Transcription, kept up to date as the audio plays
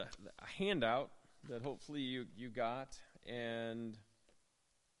a handout that hopefully you got, and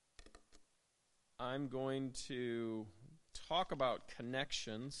I'm going to talk about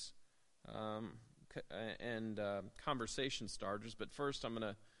connections and conversation starters. But first, I'm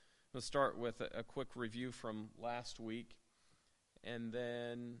going to start with a quick review from last week, and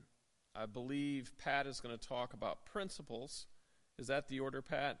then I believe Pat is going to talk about principles. Is that the order,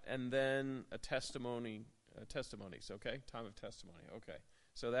 Pat? And then a testimonies, okay? Time of testimony, okay.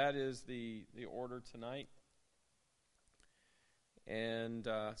 So that is the order tonight. And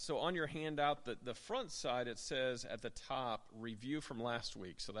so on your handout, the front side, it says at the top, review from last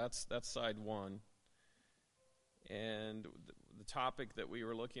week. So that's side one. And the topic that we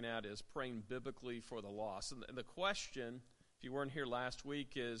were looking at is praying biblically for the lost. And the question, if you weren't here last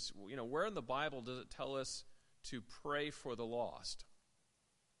week, is, where in the Bible does it tell us to pray for the lost?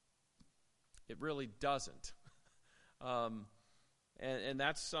 It really doesn't. And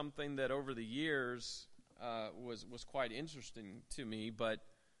that's something that over the years was quite interesting to me. But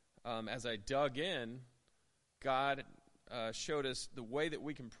as I dug in, God showed us the way that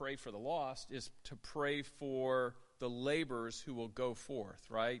we can pray for the lost is to pray for the laborers who will go forth,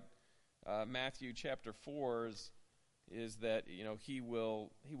 right? Matthew chapter 4 is that he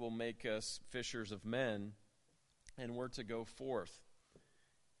will make us fishers of men, and we're to go forth.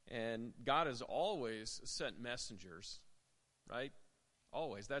 And God has always sent messengers, right?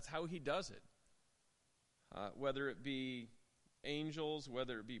 Always. That's how he does it. Whether it be angels,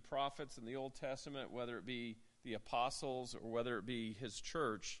 whether it be prophets in the Old Testament, whether it be the apostles, or whether it be his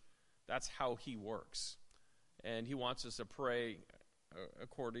church, that's how he works. And he wants us to pray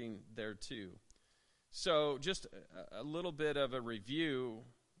according thereto. So just a little bit of a review.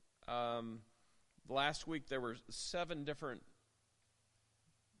 Last week there were seven different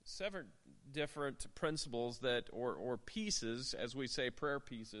principles that, or pieces, as we say, prayer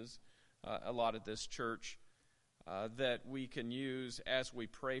pieces, a lot at this church, that we can use as we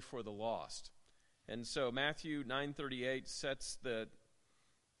pray for the lost. And so Matthew 9:38 sets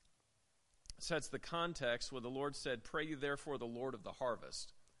the context where the Lord said, "Pray you therefore the Lord of the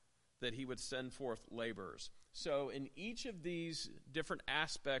harvest, that he would send forth laborers." So in each of these different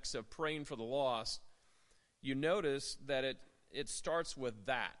aspects of praying for the lost, you notice that it starts with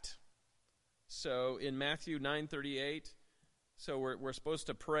that. So in Matthew 9:38, so we're supposed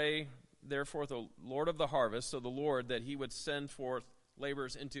to pray, therefore, the Lord of the harvest, so the Lord, that he would send forth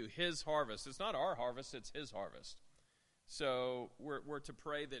laborers into his harvest. It's not our harvest, it's his harvest. So we're to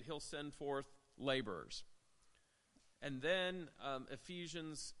pray that he'll send forth laborers. And then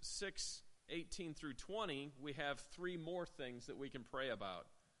Ephesians 6:18 through 20, we have three more things that we can pray about.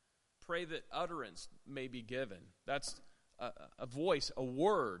 Pray that utterance may be given. That's a voice, a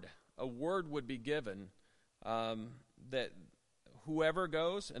word would be given, that whoever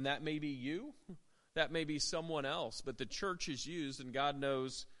goes, and that may be you, that may be someone else, but the church is used, and God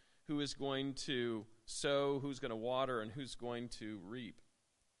knows who is going to sow, who's going to water, and who's going to reap,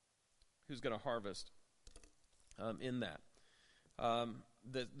 who's going to harvest in that.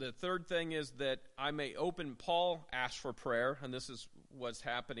 The third thing is that I may open, Paul asked for prayer, and this is what's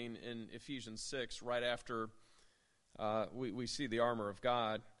happening in Ephesians 6, right after we see the armor of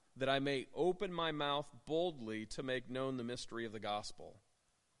God, that I may open my mouth boldly to make known the mystery of the gospel.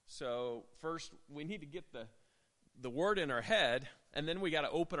 So first, we need to get the word in our head, and then we got to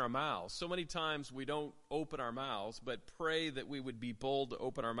open our mouths. So many times we don't open our mouths, but pray that we would be bold to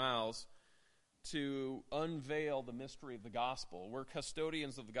open our mouths to unveil the mystery of the gospel. We're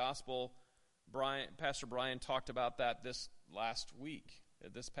custodians of the gospel. Pastor Brian talked about that this last week,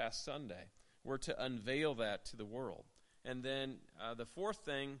 this past Sunday. We're to unveil that to the world. And then the fourth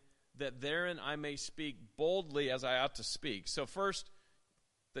thing, that therein I may speak boldly as I ought to speak. So first,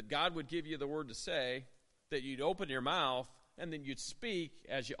 that God would give you the word to say, that you'd open your mouth, and then you'd speak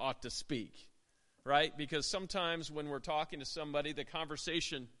as you ought to speak, right? Because sometimes when we're talking to somebody, the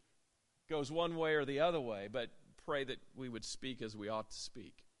conversation goes one way or the other way, but pray that we would speak as we ought to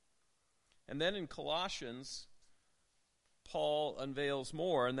speak. And then in Colossians, Paul unveils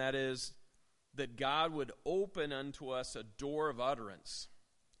more, and that is that God would open unto us a door of utterance.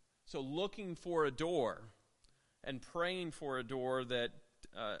 So looking for a door and praying for a door that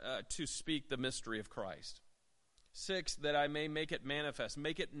to speak the mystery of Christ. 6, that I may make it manifest,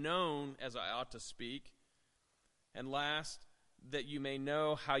 make it known as I ought to speak. And last, that you may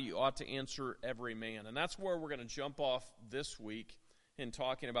know how you ought to answer every man. And that's where we're going to jump off this week in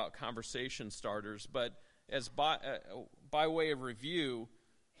talking about conversation starters. But as by way of review,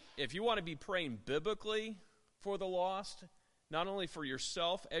 if you want to be praying biblically for the lost, not only for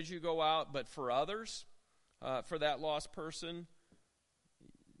yourself as you go out, but for others, for that lost person,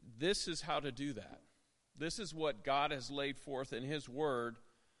 this is how to do that. This is what God has laid forth in his word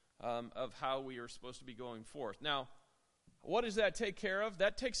of how we are supposed to be going forth. Now, what does that take care of?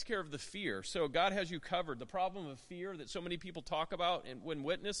 That takes care of the fear. So God has you covered. The problem of fear that so many people talk about when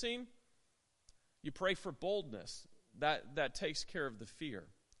witnessing, you pray for boldness. That takes care of the fear.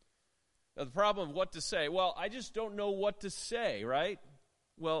 Now, the problem of what to say, well, I just don't know what to say, right?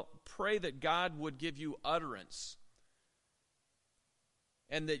 Well, pray that God would give you utterance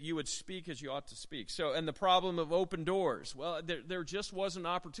and that you would speak as you ought to speak. So, and the problem of open doors, well, there just wasn't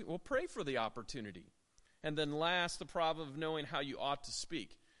an opportunity. Well, pray for the opportunity. And then last, the problem of knowing how you ought to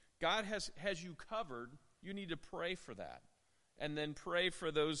speak. God has you covered. You need to pray for that. And then pray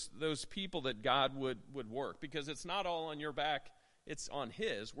for those people that God would work. Because it's not all on your back, it's on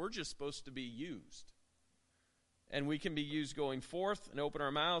his. We're just supposed to be used. And we can be used going forth and open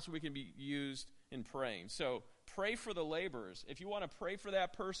our mouths. We can be used in praying. So pray for the laborers. If you want to pray for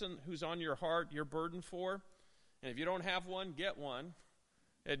that person who's on your heart, you're burdened for, and if you don't have one, get one.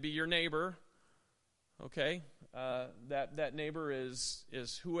 It'd be your neighbor. Okay? That neighbor is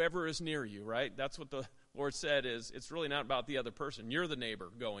whoever is near you, right? That's what the Lord said is it's really not about the other person. You're the neighbor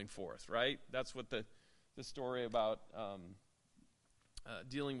going forth, right? That's what the story about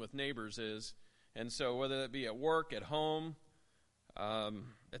dealing with neighbors is. And so whether that be at work, at home,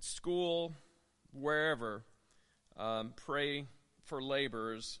 at school, wherever, pray for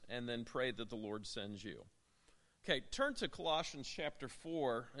laborers and then pray that the Lord sends you. Okay, turn to Colossians chapter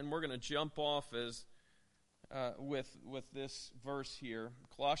 4, and we're going to jump off with this verse here.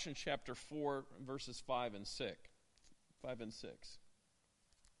 Colossians chapter 4, verses 5 and 6. 5 and 6.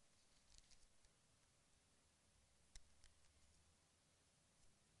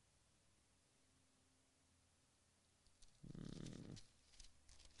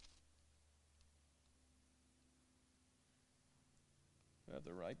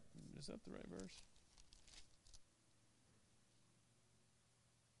 Is that the right verse?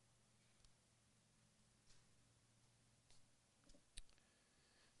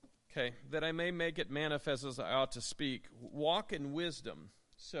 Okay, that I may make it manifest as I ought to speak. Walk in wisdom.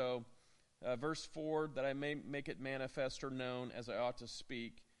 So, verse 4, that I may make it manifest or known as I ought to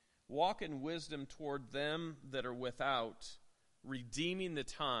speak. Walk in wisdom toward them that are without, redeeming the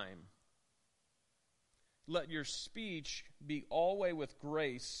time. Let your speech be always with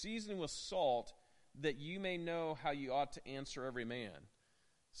grace, seasoned with salt, that you may know how you ought to answer every man.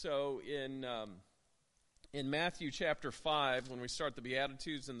 So in Matthew chapter 5, when we start the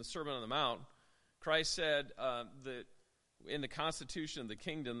Beatitudes and the Sermon on the Mount, Christ said that in the constitution of the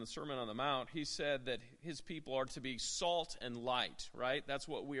kingdom, the Sermon on the Mount, he said that his people are to be salt and light, right? That's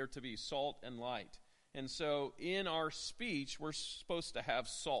what we are to be, salt and light. And so in our speech, we're supposed to have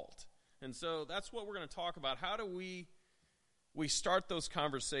salt. And so that's what we're going to talk about. How do we start those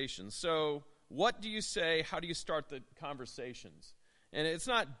conversations? So what do you say? How do you start the conversations? And it's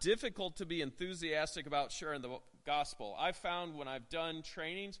not difficult to be enthusiastic about sharing the gospel. I've found when I've done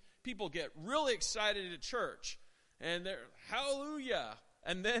trainings, people get really excited at church. And they're, hallelujah.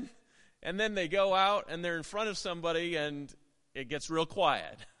 And then they go out and they're in front of somebody and it gets real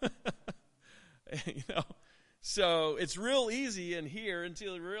quiet. So it's real easy in here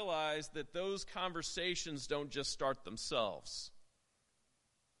until you realize that those conversations don't just start themselves.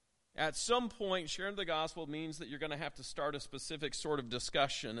 At some point, sharing the gospel means that you're going to have to start a specific sort of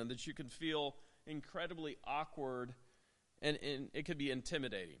discussion and that you can feel incredibly awkward and it could be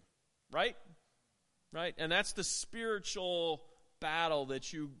intimidating. Right? Right? And that's the spiritual battle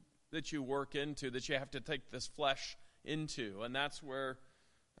that you work into, that you have to take this flesh into. And that's where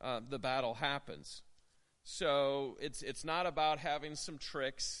the battle happens. So it's not about having some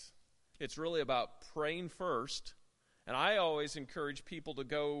tricks. It's really about praying first. And I always encourage people to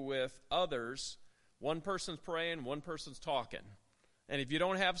go with others. One person's praying, one person's talking. And if you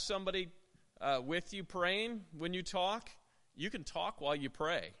don't have somebody with you praying when you talk, you can talk while you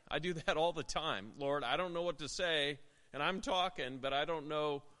pray. I do that all the time. Lord, I don't know what to say, and I'm talking, but I don't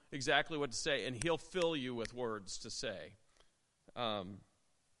know exactly what to say. And he'll fill you with words to say.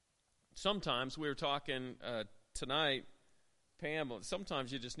 Sometimes we were talking tonight, Pam,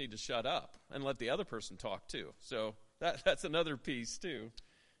 sometimes you just need to shut up and let the other person talk too. So that's another piece too,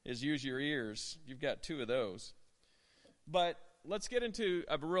 is use your ears. You've got two of those. But let's get into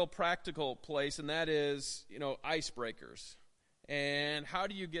a real practical place, and that is, icebreakers. And how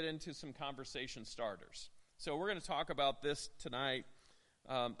do you get into some conversation starters? So we're going to talk about this tonight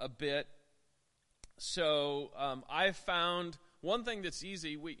a bit. So I've found one thing that's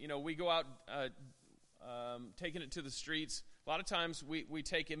easy. We go out taking it to the streets. A lot of times we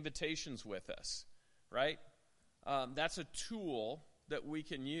take invitations with us, right? That's a tool that we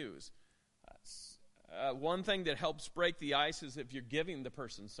can use. One thing that helps break the ice is if you're giving the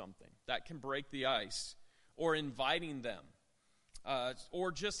person something. That can break the ice. Or inviting them.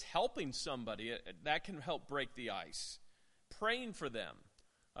 Or just helping somebody. That can help break the ice. Praying for them.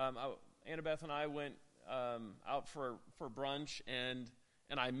 Annabeth and I went out for brunch, and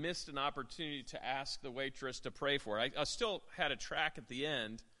I missed an opportunity to ask the waitress to pray for her. I still had a track at the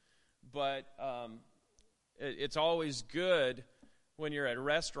end, but it's always good when you're at a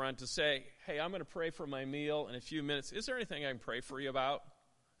restaurant to say, hey, I'm going to pray for my meal in a few minutes. Is there anything I can pray for you about?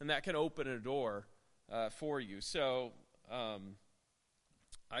 And that can open a door for you. So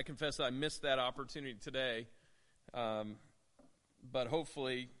I confess that I missed that opportunity today, but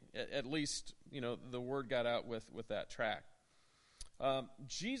hopefully at least the word got out with that track.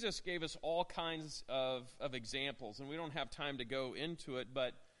 Jesus gave us all kinds of examples, and we don't have time to go into it,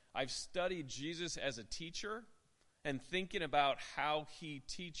 but I've studied Jesus as a teacher, and thinking about how he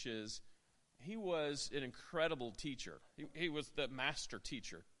teaches. He was an incredible teacher. He was the master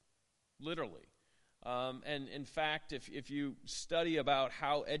teacher, literally. And in fact, if you study about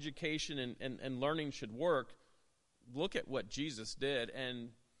how education and learning should work, look at what Jesus did, and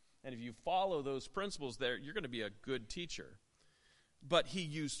if you follow those principles there, you're going to be a good teacher. But he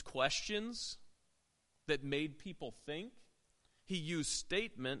used questions that made people think. He used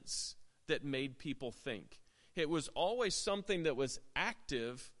statements that made people think. It was always something that was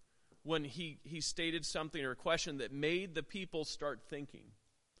active when he stated something or a question that made the people start thinking.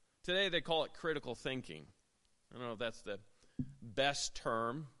 Today they call it critical thinking. I don't know if that's the best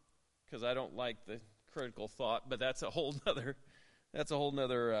term, because I don't like the critical thought, but that's a whole nother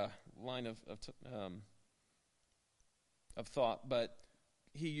line of thought. But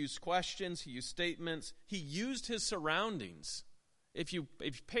he used questions, he used statements, he used his surroundings. If you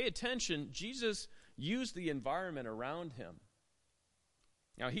pay attention, Jesus used the environment around him.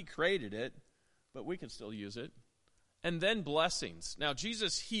 Now, he created it, but we can still use it. And then blessings. Now,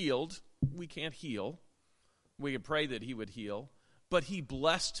 Jesus healed. We can't heal. We can pray that he would heal. But he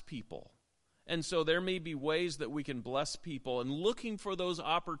blessed people. And so there may be ways that we can bless people, and looking for those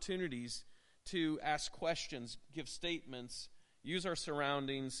opportunities to ask questions, give statements, use our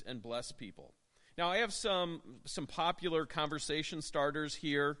surroundings, and bless people. Now, I have some popular conversation starters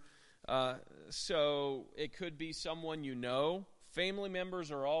here. So it could be someone you know. Family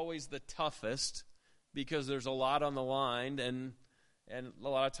members are always the toughest because there's a lot on the line, and a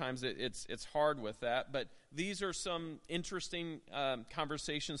lot of times it's hard with that. But these are some interesting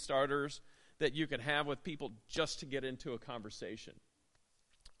conversation starters that you can have with people just to get into a conversation.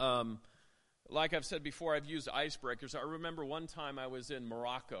 Like I've said before, I've used icebreakers. I remember one time I was in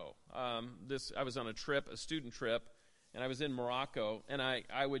Morocco. I was on a student trip, and I was in Morocco, and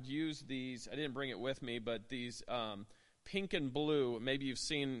I would use these. I didn't bring it with me, but these pink and blue. Maybe you've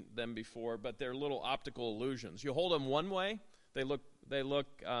seen them before, but they're little optical illusions. You hold them one way, they look.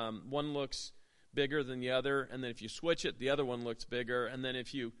 One looks bigger than the other, and then if you switch it, the other one looks bigger, and then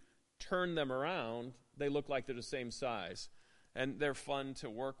if you turn them around, they look like they're the same size, and they're fun to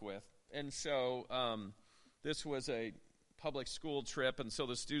work with. And so this was a public school trip, and so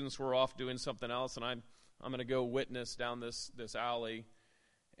the students were off doing something else, and I'm going to go witness down this alley,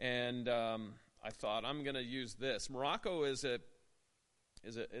 and I thought I'm going to use this. Morocco is a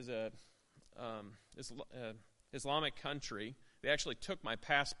Islamic country. They actually took my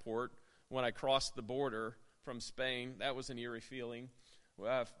passport when I crossed the border from Spain. That was an eerie feeling.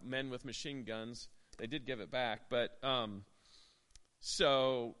 Men with machine guns. They did give it back, but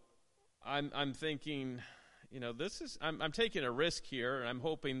so I'm thinking, I'm taking a risk here, and I'm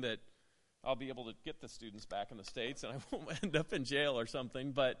hoping that I'll be able to get the students back in the States, and I won't end up in jail or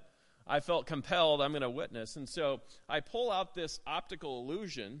something. But I felt compelled. I'm going to witness, and so I pull out this optical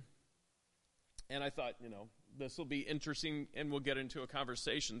illusion, and I thought, this will be interesting, and we'll get into a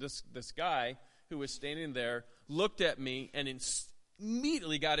conversation. This guy who was standing there looked at me and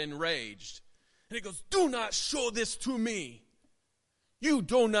immediately got enraged. And he goes, "Do not show this to me. You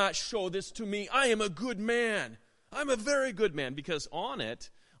do not show this to me. I am a good man. I'm a very good man." Because on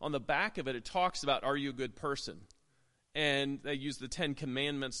the back of it, it talks about, are you a good person? And they use the 10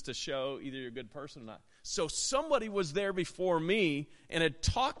 Commandments to show either you're a good person or not. So somebody was there before me and had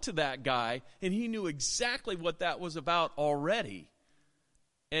talked to that guy, and he knew exactly what that was about already.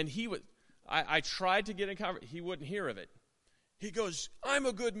 And I tried to get in conversation. He wouldn't hear of it. He goes, "I'm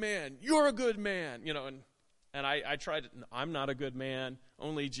a good man. You're a good man." And I tried, I'm not a good man,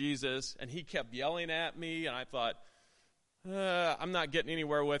 only Jesus. And he kept yelling at me, and I thought, I'm not getting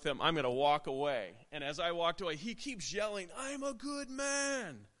anywhere with him. I'm going to walk away. And as I walked away, he keeps yelling, "I'm a good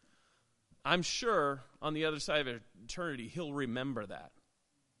man." I'm sure on the other side of eternity, he'll remember that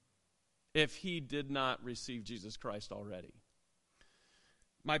if he did not receive Jesus Christ already.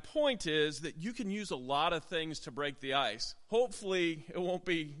 My point is that you can use a lot of things to break the ice. Hopefully, it won't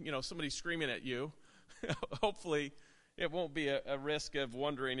be, somebody screaming at you. Hopefully, it won't be a risk of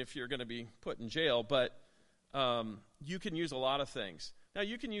wondering if you're going to be put in jail, but you can use a lot of things. Now,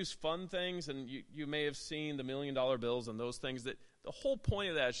 you can use fun things, and you may have seen the $1 million bills and those things. That the whole point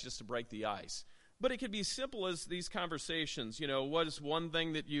of that is just to break the ice. But it could be simple as these conversations. What is one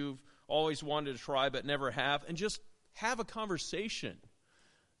thing that you've always wanted to try but never have? And just have a conversation.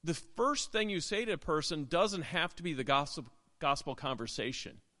 The first thing you say to a person doesn't have to be the gospel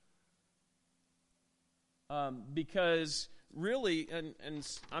conversation. Because really, and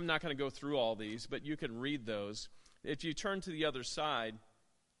I'm not going to go through all these, but you can read those. If you turn to the other side,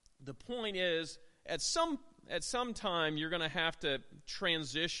 the point is, at some time, you're going to have to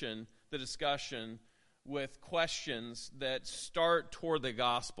transition the discussion with questions that start toward the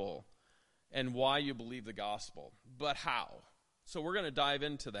gospel and why you believe the gospel. But how? So we're going to dive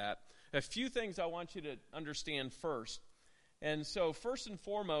into that. A few things I want you to understand first. And so first and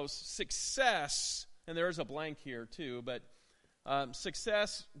foremost, success, and there is a blank here too, but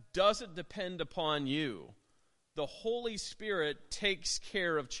success doesn't depend upon you. The Holy Spirit takes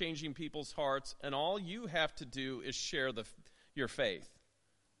care of changing people's hearts, and all you have to do is share your faith.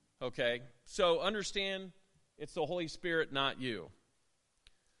 Okay? So understand, it's the Holy Spirit, not you.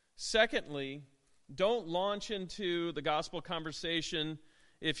 Secondly, don't launch into the gospel conversation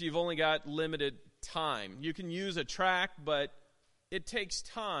if you've only got limited time. You can use a track, but it takes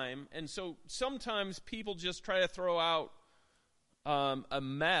time, and so sometimes people just try to throw out a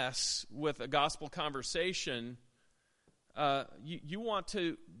mess with a gospel conversation. You want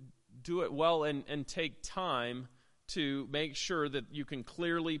to do it well and take time to make sure that you can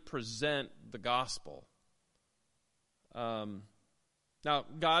clearly present the gospel. Now,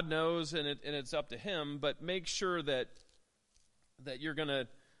 God knows, and it's up to Him, but make sure that you're going to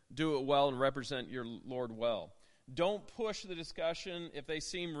do it well and represent your Lord well. Don't push the discussion if they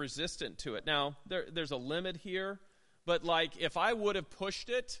seem resistant to it. Now, there's a limit here, but like if I would have pushed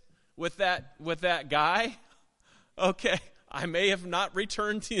it with that guy, okay, I may have not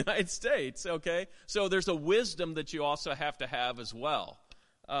returned to the United States, okay? So there's a wisdom that you also have to have as well.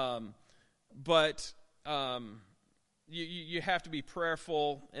 But you have to be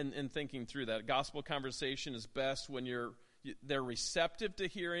prayerful in thinking through that. Gospel conversation is best when they're receptive to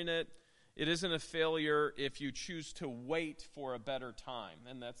hearing it. It isn't a failure if you choose to wait for a better time,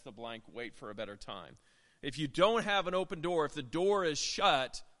 and that's the blank, wait for a better time. If you don't have an open door, if the door is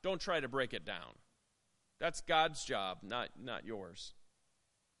shut, don't try to break it down. That's God's job, not yours.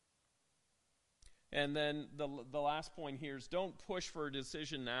 And then the last point here is don't push for a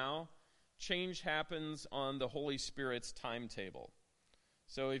decision now. Change happens on the Holy Spirit's timetable.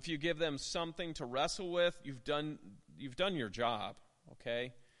 So if you give them something to wrestle with, you've done your job,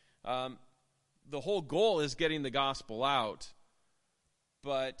 okay? The whole goal is getting the gospel out,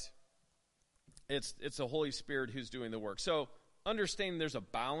 but it's the Holy Spirit who's doing the work. So understand there's a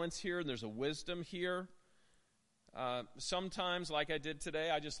balance here and there's a wisdom here. Sometimes, like I did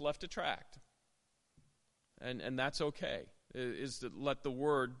today, I just left a tract, and that's okay. Is to let the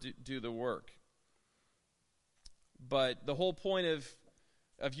Word do the work. But the whole point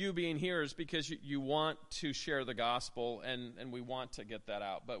of you being here is because you want to share the gospel, and we want to get that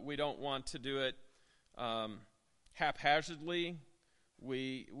out. But we don't want to do it haphazardly.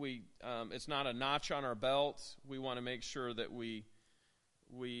 It's not a notch on our belt. We want to make sure that we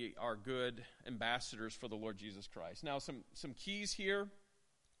are good ambassadors for the Lord Jesus Christ. Now, some keys here,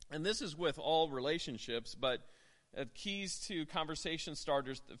 and this is with all relationships, but keys to conversation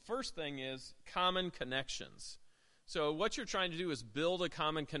starters. The first thing is common connections. So what you're trying to do is build a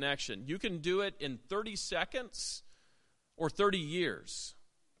common connection. You can do it in 30 seconds or 30 years.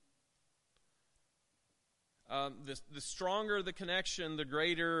 The stronger the connection, the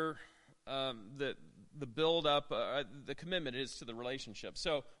greater the build-up, the commitment is to the relationship.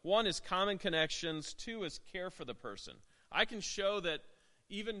 So 1 is common connections. 2 is care for the person. I can show that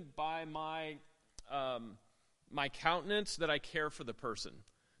even by my countenance that I care for the person.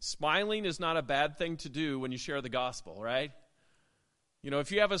 Smiling is not a bad thing to do when you share the gospel, right?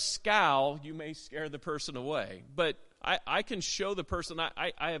 If you have a scowl, you may scare the person away. But I can show the person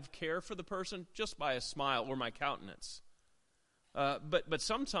I have care for the person just by a smile or my countenance. But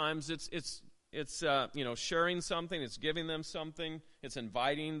sometimes it's sharing something, it's giving them something, it's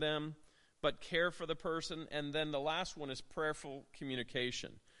inviting them, but care for the person. And then the last one is prayerful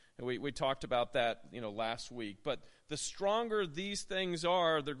communication. And we talked about that, last week. But the stronger these things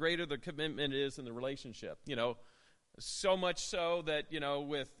are, the greater the commitment is in the relationship. So much so that,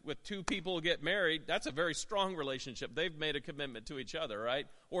 with two people who get married, that's a very strong relationship. They've made a commitment to each other, right?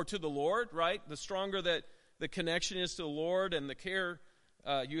 Or to the Lord, right? The stronger that the connection is to the Lord and the care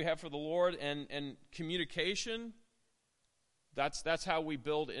you have for the Lord and communication, that's how we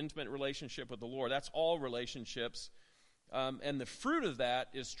build intimate relationship with the Lord. That's all relationships. And the fruit of that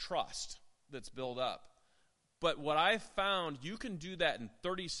is trust that's built up. But what I've found, you can do that in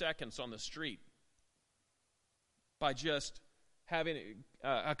 30 seconds on the street by just having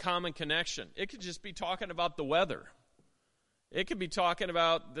a common connection. It could just be talking about the weather. It could be talking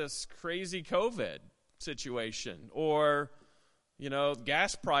about this crazy COVID situation or,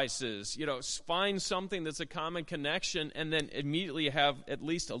 gas prices. Find something that's a common connection and then immediately have at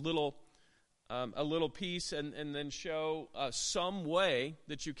least a little piece and then show some way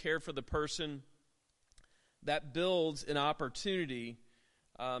that you care for the person. That builds an opportunity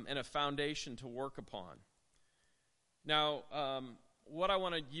and a foundation to work upon. Now, what I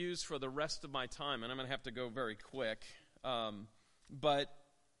want to use for the rest of my time, and I'm going to have to go very quick, but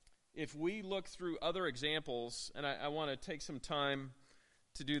if we look through other examples, and I want to take some time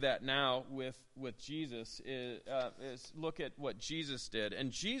to do that now with Jesus, is look at what Jesus did.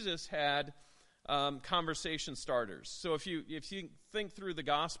 And Jesus had conversation starters. So if you think through the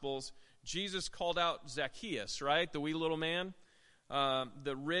Gospels, Jesus called out Zacchaeus, right? The wee little man,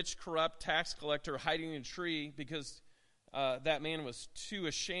 the rich, corrupt tax collector hiding in a tree because that man was too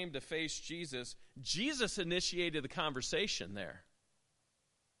ashamed to face Jesus. Jesus initiated the conversation there.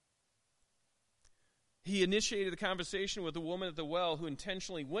 He initiated the conversation with the woman at the well who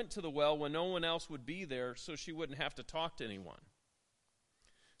intentionally went to the well when no one else would be there so she wouldn't have to talk to anyone.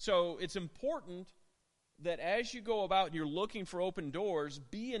 So it's important that as you go about and you're looking for open doors,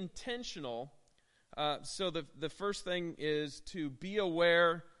 be intentional. So the first thing is to be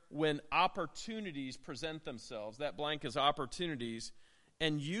aware when opportunities present themselves. That blank is opportunities.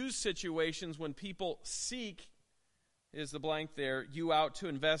 And use situations when people seek, is the blank there, you out to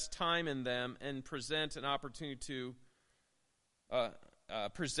invest time in them and present an opportunity to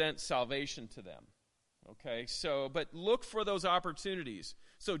present salvation to them. Okay, but look for those opportunities.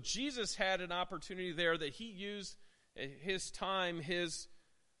 So Jesus had an opportunity there that he used his time, his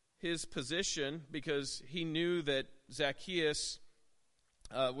position, because he knew that Zacchaeus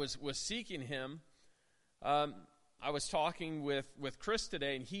was seeking him. I was talking with Chris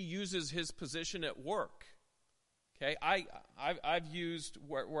today, and he uses his position at work. Okay, I've used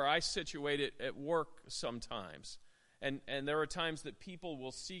where I situate it at work sometimes, and there are times that people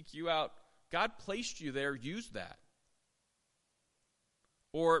will seek you out. God placed you there, use that.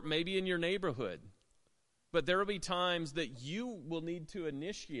 Or maybe in your neighborhood. But there will be times that you will need to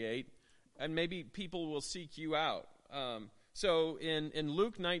initiate, and maybe people will seek you out. So in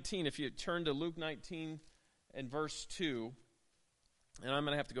Luke 19, if you turn to Luke 19 and verse 2, and I'm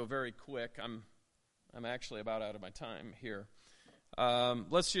going to have to go very quick. I'm actually about out of my time here.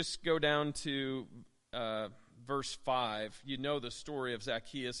 Let's just go down to verse 5. You know the story of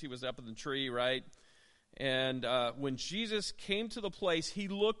Zacchaeus. He was up in the tree, right? And when Jesus came to the place, he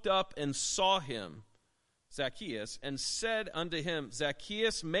looked up and saw him, Zacchaeus, and said unto him,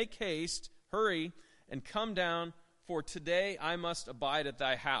 Zacchaeus, make haste, hurry, and come down, for today I must abide at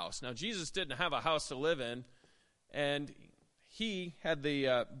thy house. Now, Jesus didn't have a house to live in, and he had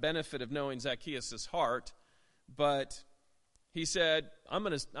the benefit of knowing Zacchaeus' heart, but he said, I'm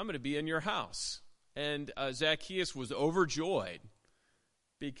going to be in your house. And Zacchaeus was overjoyed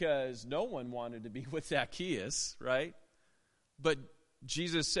because no one wanted to be with Zacchaeus, right? But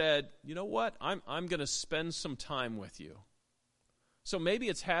Jesus said, you know what? I'm going to spend some time with you. So maybe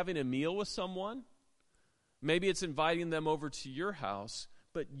it's having a meal with someone. Maybe it's inviting them over to your house,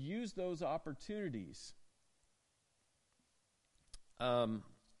 but use those opportunities.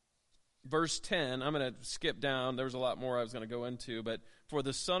 Verse 10, I'm going to skip down. There's a lot more I was going to go into, but for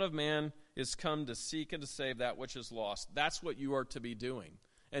the Son of Man is come to seek and to save that which is lost. That's what you are to be doing,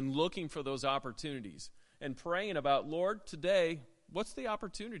 and looking for those opportunities and praying about, Lord, today, what's the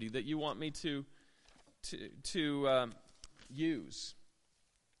opportunity that you want me to use?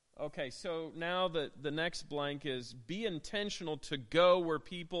 Okay, so now the next blank is be intentional to go where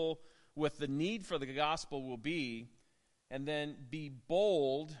people with the need for the gospel will be, and then be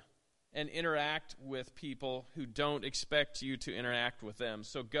bold and interact with people who don't expect you to interact with them.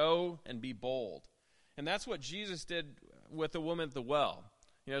 So go and be bold. And that's what Jesus did with the woman at the well.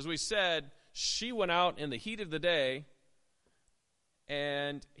 As we said, she went out in the heat of the day,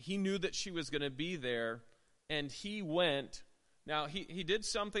 and he knew that she was going to be there, and he went Now, he did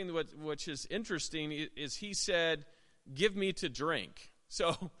something which is interesting, is he said, give me to drink.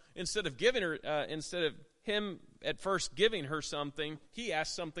 So instead of him at first giving her something, he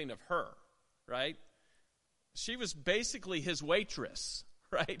asked something of her, right? She was basically his waitress,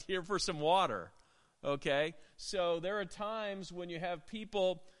 right? Here for some water, okay? So there are times when you have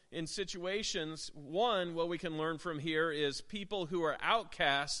people in situations, one, what we can learn from here is people who are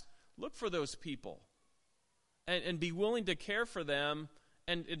outcast, look for those people and be willing to care for them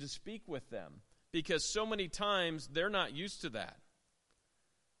and to speak with them, because so many times they're not used to that.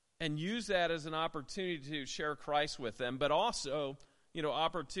 And use that as an opportunity to share Christ with them, but also,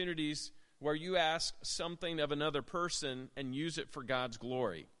 opportunities where you ask something of another person and use it for God's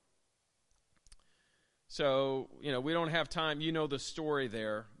glory. So, we don't have time. You know the story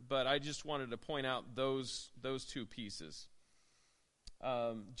there, but I just wanted to point out those two pieces.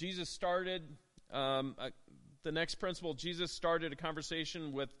 Jesus started, the next principle, Jesus started a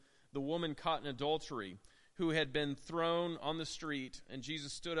conversation with the woman caught in adultery who had been thrown on the street, and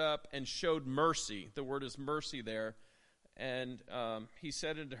Jesus stood up and showed mercy. The word is mercy there. And he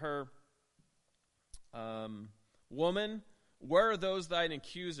said unto her, Woman, where are those thine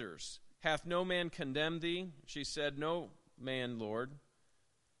accusers? Hath no man condemned thee? She said, No man, Lord.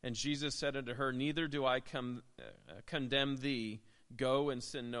 And Jesus said unto her, Neither do I condemn thee. Go and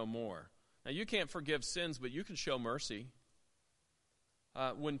sin no more. Now, you can't forgive sins, but you can show mercy.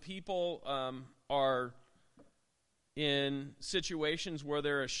 When people are in situations where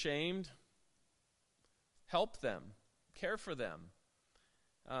they're ashamed, help them, care for them,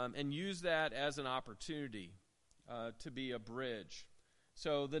 and use that as an opportunity to be a bridge.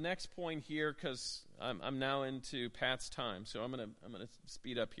 So the next point here, because I'm now into Pat's time, so I'm gonna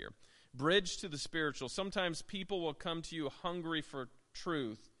speed up here. Bridge to the spiritual. Sometimes people will come to you hungry for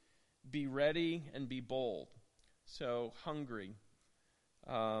truth. Be ready and be bold. So hungry.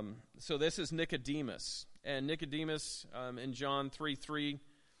 So this is Nicodemus. And Nicodemus in John 3:3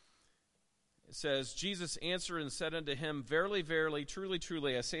 says, Jesus answered and said unto him, Verily, verily, truly,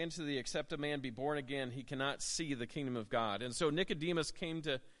 truly, I say unto thee, except a man be born again, he cannot see the kingdom of God. And so Nicodemus came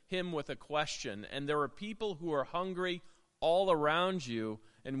to him with a question. And there are people who are hungry all around you,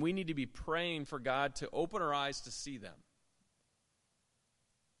 and we need to be praying for God to open our eyes to see them.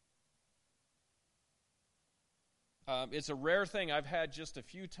 It's a rare thing. I've had just a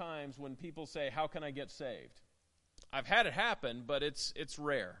few times when people say, how can I get saved? I've had it happen, but it's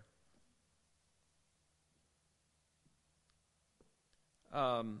rare.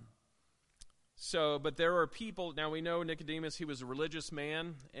 But there are people, now we know Nicodemus, he was a religious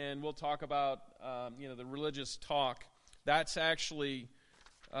man, and we'll talk about, the religious talk. That's actually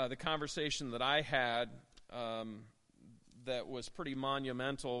the conversation that I had that was pretty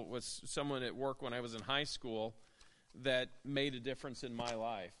monumental with someone at work when I was in high school that made a difference in my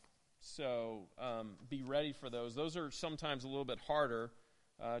life. So be ready for those. Those are sometimes a little bit harder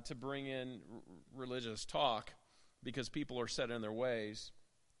to bring in religious talk because people are set in their ways,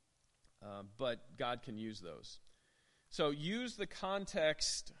 but God can use those. So use the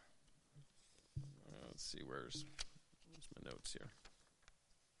context. Let's see, where's my notes here?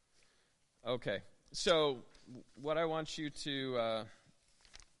 Okay, so what I want you to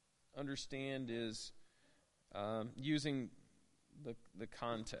understand is using the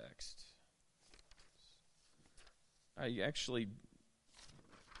context. I actually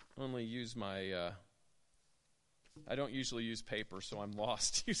only use my, I don't usually use paper, so I'm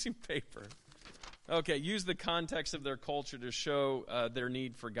lost using paper. Okay, use the context of their culture to show their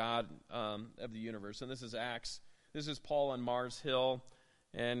need for God of the universe. And this is Acts. This is Paul on Mars Hill,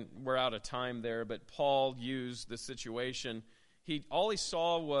 and we're out of time there, but Paul used the situation. All he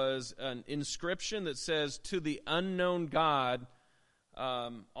saw was an inscription that says, to the unknown God,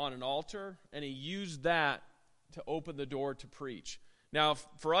 on an altar, and he used that to open the door to preach. Now,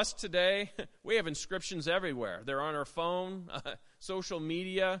 for us today, we have inscriptions everywhere. They're on our phone, social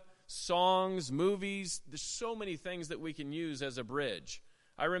media, songs, movies. There's so many things that we can use as a bridge.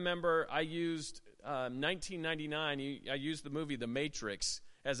 I remember I used 1999, I used the movie The Matrix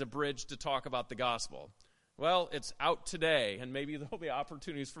as a bridge to talk about the gospel. Well, it's out today, and maybe there'll be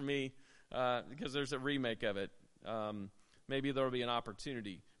opportunities for me because there's a remake of it. Maybe there'll be an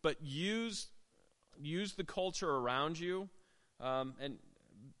opportunity. But use the culture around you and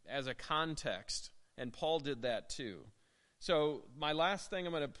as a context, and Paul did that too. So my last thing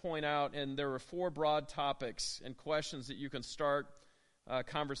I'm going to point out, and there are 4 broad topics and questions that you can start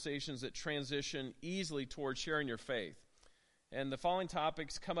conversations that transition easily towards sharing your faith. And the following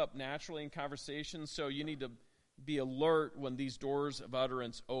topics come up naturally in conversations, so you need to be alert when these doors of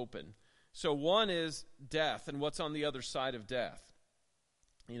utterance open. So one is death and what's on the other side of death.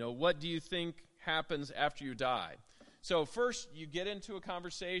 What do you think happens after you die? So first, you get into a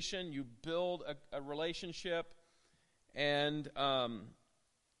conversation, you build a relationship, and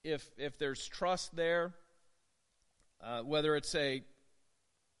if there's trust there, whether it's a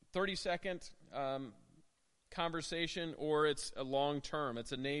 30-second conversation or it's a long-term,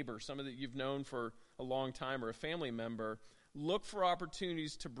 it's a neighbor, somebody that you've known for a long time, or a family member, look for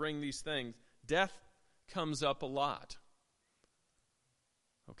opportunities to bring these things. Death comes up a lot.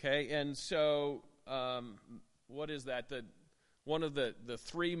 Okay, and so what is that? One of the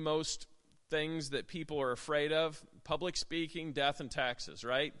three most things that people are afraid of: public speaking, death, and taxes,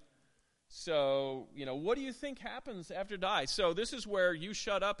 right? So, what do you think happens after die? So this is where you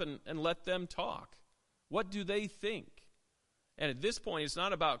shut up and let them talk. What do they think? And at this point, it's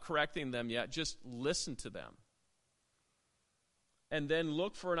not about correcting them yet. Just listen to them. And then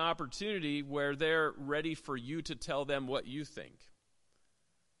look for an opportunity where they're ready for you to tell them what you think.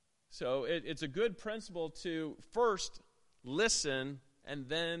 So it's a good principle to first listen, and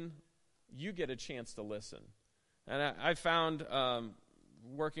then you get a chance to listen. And I found,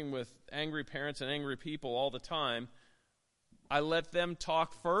 working with angry parents and angry people all the time, I let them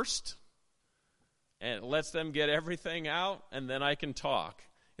talk first, and it lets them get everything out, and then I can talk.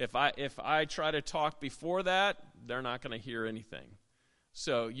 If I try to talk before that, they're not going to hear anything.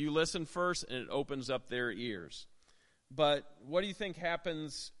 So you listen first, and it opens up their ears. But what do you think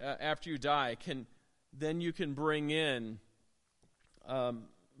happens after you die? Then you can bring in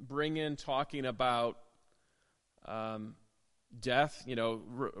talking about death.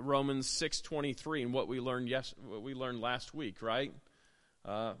 Romans 6:23, and what we learned last week, right?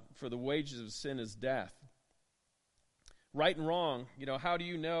 For the wages of sin is death. Right and wrong. How do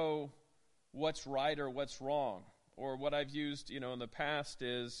you know what's right or what's wrong? Or what I've used, in the past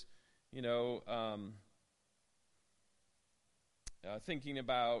is, thinking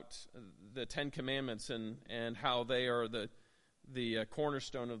about the Ten Commandments and how they are the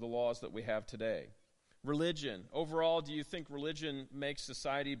cornerstone of the laws that we have today. Religion. Overall, do you think religion makes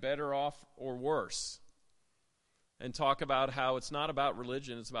society better off or worse? And talk about how it's not about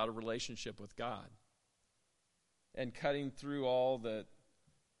religion, it's about a relationship with God. And cutting through all the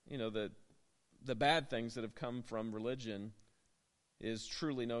bad things that have come from religion is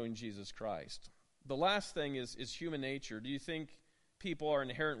truly knowing Jesus Christ. The last thing is human nature. Do you think people are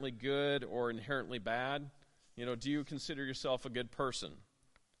inherently good or inherently bad? Do you consider yourself a good person?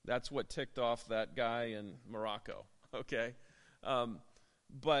 That's what ticked off that guy in Morocco, okay?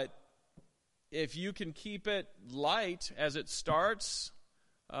 But if you can keep it light as it starts,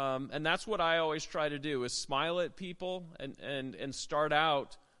 and that's what I always try to do, is smile at people and start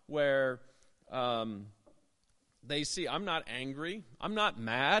out where they see I'm not angry, I'm not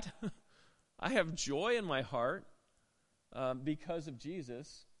mad, I have joy in my heart because of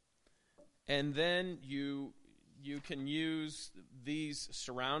Jesus. And then you can use these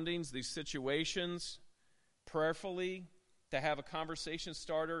surroundings, these situations, prayerfully to have a conversation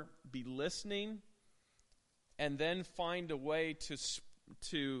starter, be listening, and then find a way to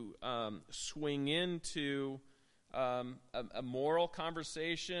swing into a moral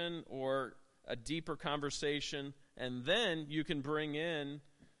conversation or a deeper conversation, and then you can bring in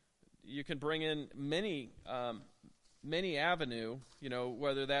many avenue,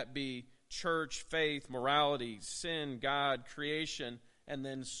 whether that be church, faith, morality, sin, God, creation, and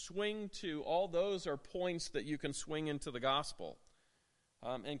then swing to all those are points that you can swing into the gospel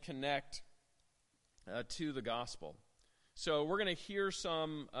and connect to the gospel. So we're going to hear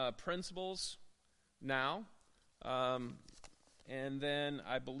some principles now, and then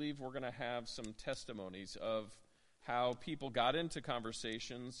I believe we're going to have some testimonies of how people got into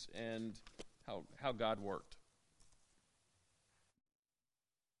conversations and how God worked.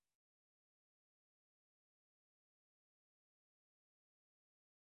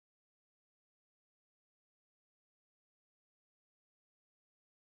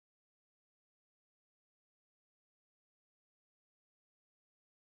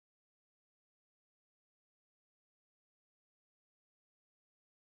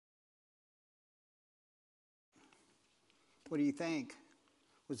 What do you think?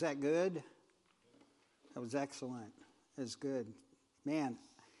 Was that good? That was excellent. That's good. Man,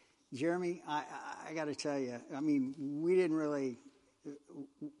 Jeremy, I got to tell you, we didn't really,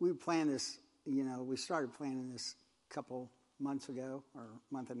 we planned this, we started planning this a couple months ago or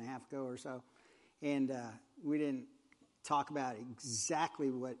a month and a half ago or so, and we didn't talk about exactly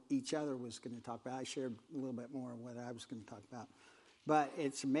what each other was going to talk about. I shared a little bit more of what I was going to talk about. But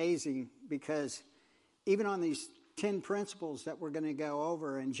it's amazing because even on these 10 principles that we're going to go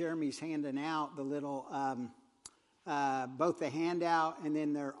over, and Jeremy's handing out the little, both the handout and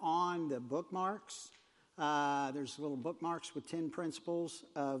then they're on the bookmarks. There's little bookmarks with 10 principles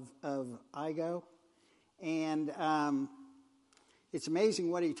of IGO. And it's amazing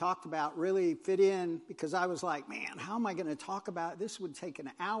what he talked about really fit in, because I was like, man, how am I going to talk about it? This would take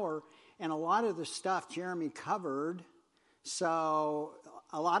an hour. And a lot of the stuff Jeremy covered, so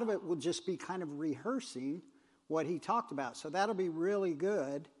a lot of it will just be kind of rehearsing what he talked about. So that'll be really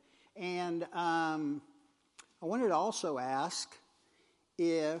good. And I wanted to also ask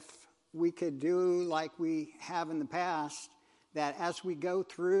if we could do like we have in the past, that as we go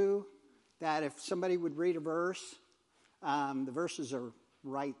through, that if somebody would read a verse, the verses are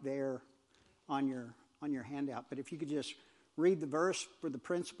right there on your handout. But if you could just read the verse for the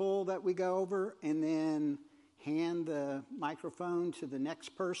principle that we go over, and then hand the microphone to the next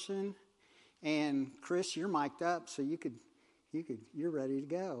person. And Chris, you're mic'd up, so you're ready to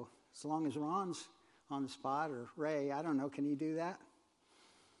go. As long as Ron's on the spot, or Ray, I don't know, can you do that?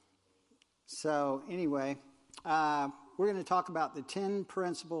 So anyway, we're going to talk about the 10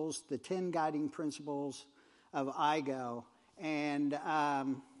 principles, the 10 guiding principles of IGO, and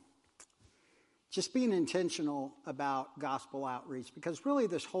just being intentional about gospel outreach, because really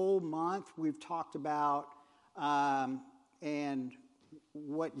this whole month we've talked about, and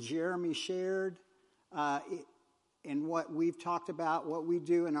what Jeremy shared, and what we've talked about, what we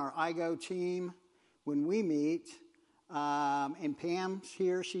do in our IGO team when we meet. And Pam's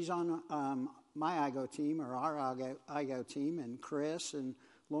here; she's on my IGO team, or our IGO team, and Chris and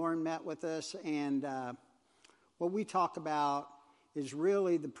Lauren met with us. And what we talk about is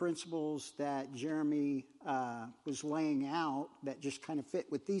really the principles that Jeremy was laying out that just kind of fit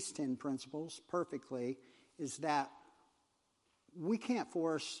with these 10 principles perfectly, is that we can't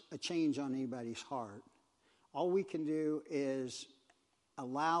force a change on anybody's heart. All we can do is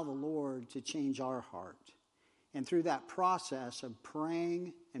allow the Lord to change our heart. And through that process of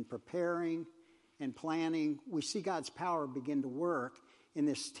praying and preparing and planning, we see God's power begin to work in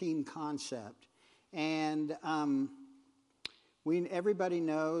this team concept. And everybody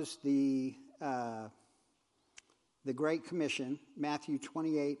knows the Great Commission, Matthew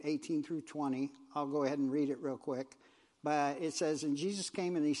 28:18 through 20. I'll go ahead and read it real quick. But it says, "And Jesus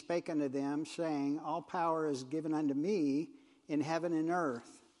came and he spake unto them, saying, All power is given unto me in heaven and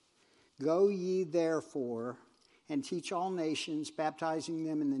earth. Go ye therefore and teach all nations, baptizing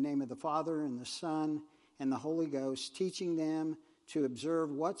them in the name of the Father and the Son and the Holy Ghost, teaching them to observe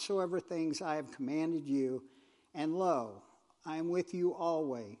whatsoever things I have commanded you. And lo, I am with you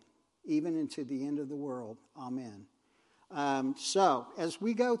always, even unto the end of the world. Amen." So as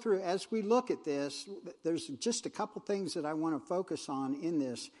we go through, as we look at this, there's just a couple things that I want to focus on in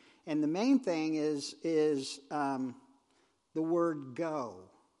this. And the main thing is the word go.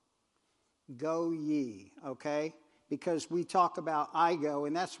 Go ye, okay? Because we talk about I go,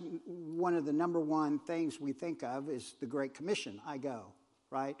 and that's one of the number one things we think of is the Great Commission, I go,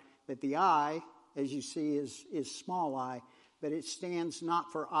 right? But the I, as you see, is small I, but it stands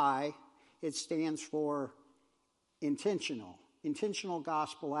not for I, it stands for intentional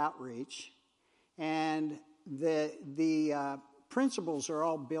gospel outreach. And the principles are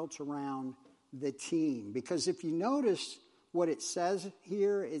all built around the team. Because if you notice what it says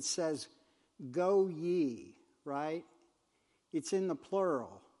here, it says, go ye, right? It's in the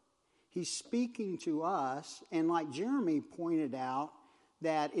plural. He's speaking to us, and like Jeremy pointed out,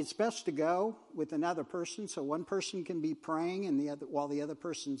 that it's best to go with another person, so one person can be praying and while the other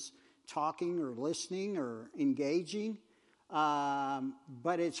person's talking or listening or engaging.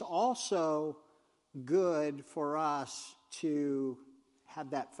 But it's also good for us to have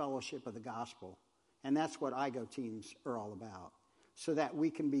that fellowship of the gospel. And that's what IGO teams are all about. So that we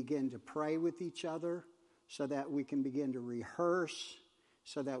can begin to pray with each other, so that we can begin to rehearse,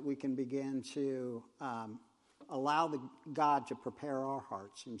 so that we can begin to allow God to prepare our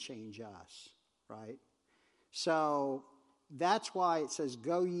hearts and change us, right? So that's why it says,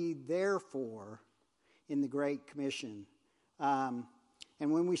 go ye therefore in the Great Commission. And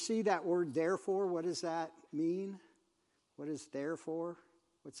when we see that word therefore, what does that mean? What is therefore?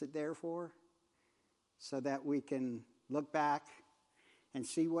 What's it there for? So that we can look back and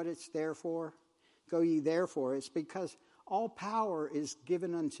see what it's there for. Go ye therefore. It's because all power is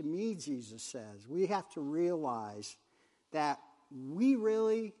given unto me, Jesus says. We have to realize that we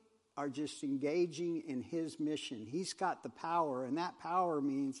really are just engaging in his mission. He's got the power, and that power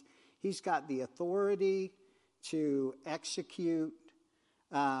means he's got the authority to execute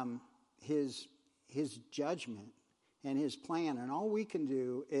his judgment and his plan. And all we can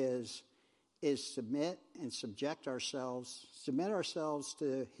do is is submit and submit ourselves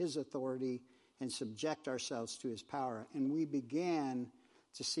to his authority and subject ourselves to his power. And we began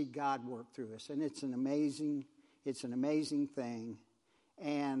to see God work through us. And it's an amazing thing.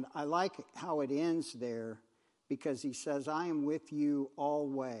 And I like how it ends there, because he says, I am with you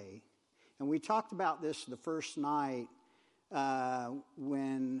always. And we talked about this the first night that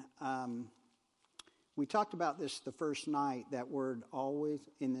word always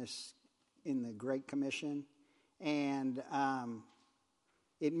in the Great Commission. And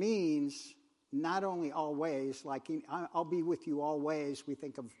it means not only always, like I'll be with you always, we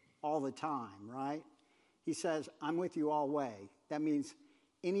think of all the time, right? He says, I'm with you always. That means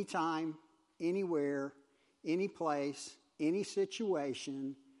anytime, anywhere, any place, any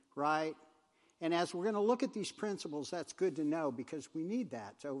situation, right? And as we're going to look at these principles, that's good to know, because we need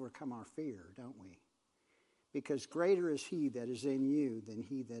that to overcome our fear, don't we? Because greater is he that is in you than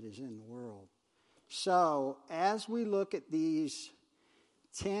he that is in the world. So as we look at these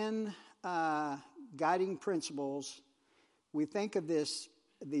 10 guiding principles, we think of the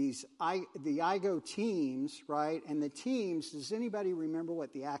IGO teams, right? And the teams, does anybody remember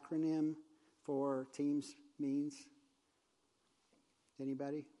what the acronym for teams means?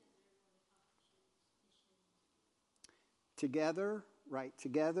 Anybody? Together, right?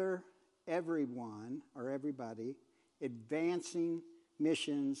 Together, everyone or everybody advancing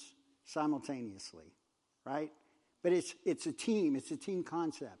missions simultaneously, right? But it's a team. It's a team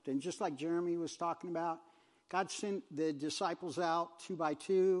concept. And just like Jeremy was talking about, God sent the disciples out 2 by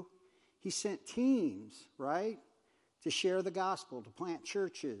 2. He sent teams, right, to share the gospel, to plant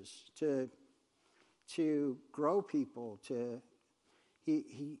churches, to grow people.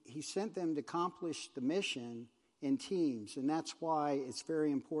 He sent them to accomplish the mission in teams. And that's why it's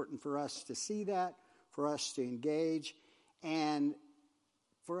very important for us to see that, for us to engage, and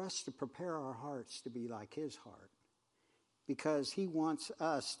for us to prepare our hearts to be like his heart. Because he wants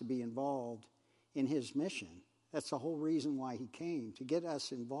us to be involved in his mission. That's the whole reason why he came, to get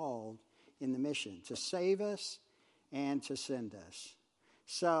us involved in the mission, to save us and to send us.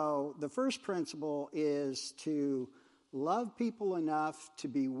 So the first principle is to love people enough to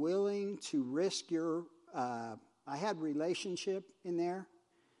be willing to risk your, I had relationship in there,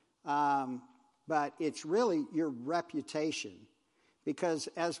 but it's really your reputation. Because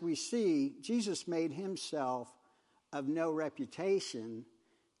as we see, Jesus made himself of no reputation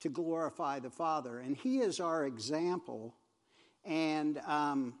to glorify the Father. And he is our example. And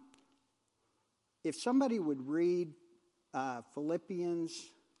if somebody would read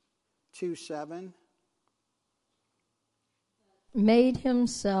Philippians 2:7. Made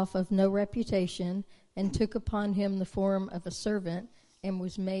himself of no reputation, and took upon him the form of a servant, and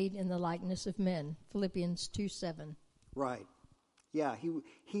was made in the likeness of men. Philippians 2:7. Right. Yeah,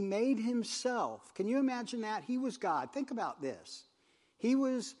 he made himself. Can you imagine that? He was God. Think about this. He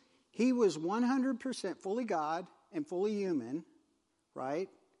was 100% fully God and fully human, right?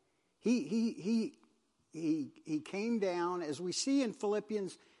 He came down, as we see in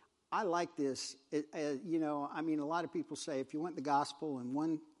Philippians. I like this. A lot of people say if you want the gospel in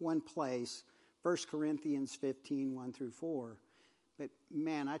one place, 1 Corinthians 15, 1 through 4. But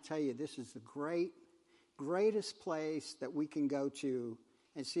man, I tell you, this is the greatest place that we can go to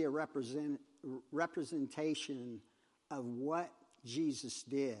and see a representation of what Jesus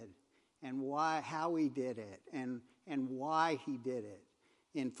did and how he did it and why he did it.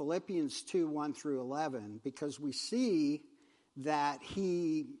 In Philippians 2, 1 through 11, because we see that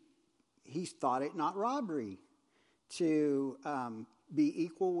he thought it not robbery to be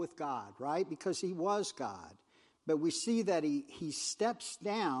equal with God, right? Because he was God. But we see that he steps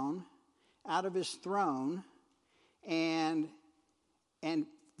down out of his throne, and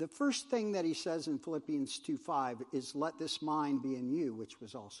the first thing that he says in Philippians 2:5 is, let this mind be in you, which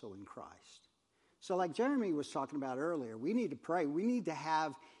was also in Christ. So like Jeremy was talking about earlier, we need to pray. We need to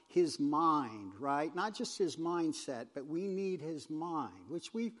have his mind, right? Not just his mindset, but we need his mind,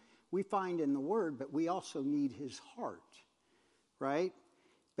 which we find in the Word, but we also need his heart, right?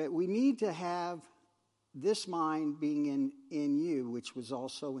 But we need to have this mind being in you, which was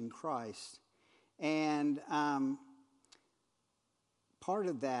also in Christ. And part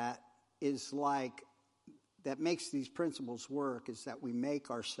of that is that makes these principles work, is that we make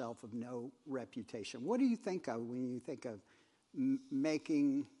ourselves of no reputation. What do you think of when you think of he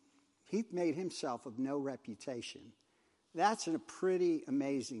made himself of no reputation? That's a pretty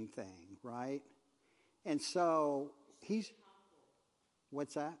amazing thing, right? And so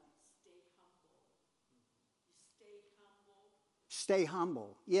what's that? Stay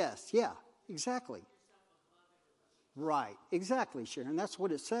humble. Yes, yeah, exactly. Right, exactly, Sharon. That's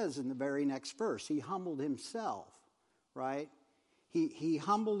what it says in the very next verse. He humbled himself, right? He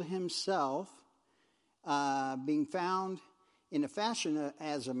humbled himself, being found in a fashion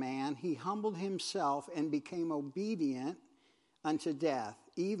as a man. He humbled himself and became obedient unto death,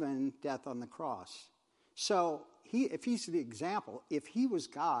 even death on the cross. So if he's the example, if he was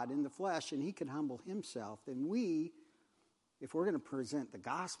God in the flesh and he could humble himself, then we, if we're going to present the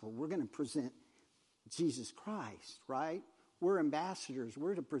gospel, we're going to present Jesus Christ, right? We're ambassadors.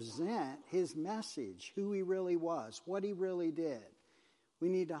 We're to present his message, who he really was, what he really did. We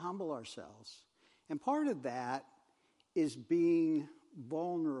need to humble ourselves. And part of that is being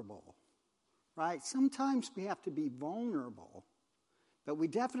vulnerable, right? Sometimes we have to be vulnerable, but we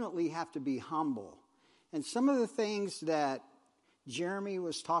definitely have to be humble. And some of the things that Jeremy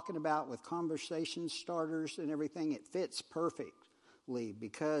was talking about with conversation starters and everything, it fits perfectly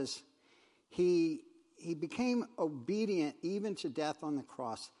because he became obedient even to death on the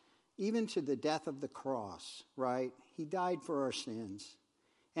cross, even to the death of the cross, right? He died for our sins.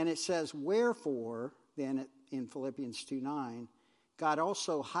 And it says, wherefore, then in Philippians 2:9, God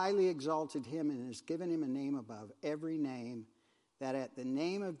also highly exalted him and has given him a name above every name, that at the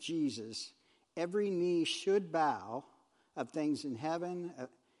name of Jesus, every knee should bow, of things in heaven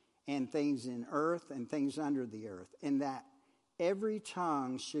and things in earth and things under the earth, and that every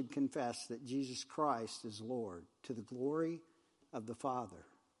tongue should confess that Jesus Christ is Lord, to the glory of the Father.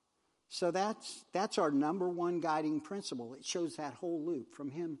 So that's our number one guiding principle. It shows that whole loop from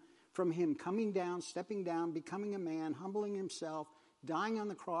him coming down, stepping down, becoming a man, humbling himself, dying on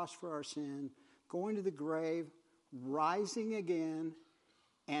the cross for our sin, going to the grave, rising again,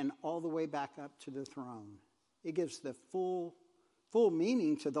 and all the way back up to the throne. It gives the full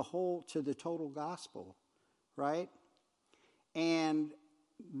meaning to the total gospel, right? And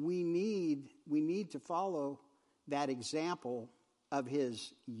we need to follow that example of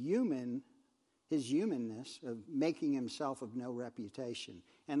his humanness, of making himself of no reputation.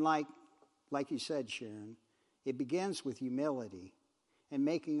 And like you said, Sharon, it begins with humility and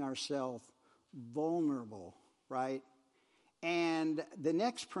making ourselves vulnerable, right? And the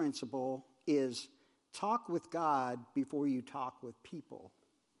next principle is talk with God before you talk with people,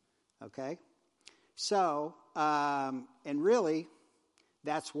 okay? So, and really,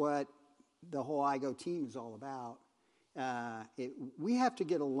 that's what the whole IGO team is all about. We have to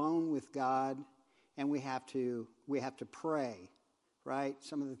get alone with God, and we have to pray, right?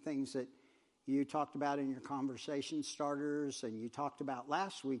 Some of the things that you talked about in your conversation starters, and you talked about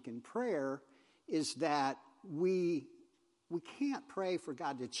last week in prayer, is that we can't pray for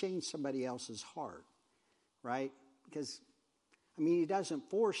God to change somebody else's heart, right? Because, he doesn't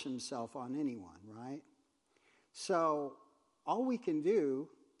force himself on anyone, right? So all we can do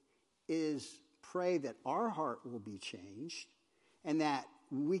is pray that our heart will be changed, and that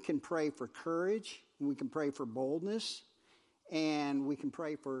we can pray for courage, and we can pray for boldness, and we can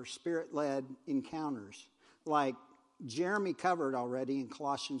pray for spirit-led encounters, like Jeremy covered already in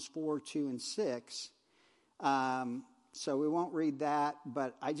Colossians 4:2 and 6. So we won't read that,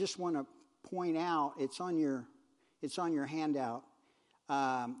 but I just want to point out, it's on your handout.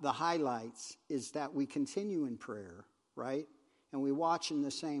 The highlights is that we continue in prayer, right? And we watch in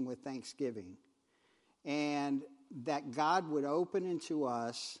the same with thanksgiving. And that God would open into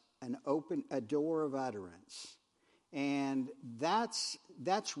us a door of utterance. And that's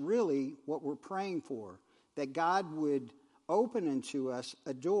really what we're praying for, that God would open into us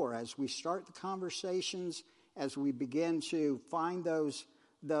a door as we start the conversations, as we begin to find those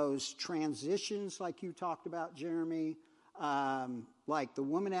transitions like you talked about, Jeremy, like the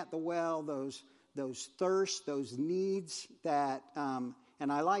woman at the well, those thirsts, those needs that,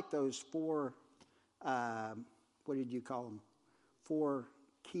 and I like those four, what did you call them? 4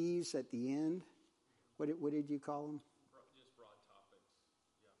 keys at the end. What did you call them? Just broad topics.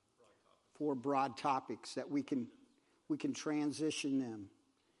 Yeah, broad topics. 4 broad topics that we can transition them,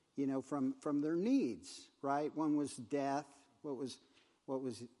 from their needs, right? One was death. What was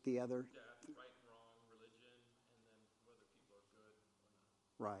the other? Death, right and wrong, religion, and then whether people are good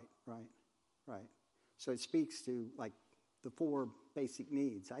or not. Right. So it speaks to like the 4 basic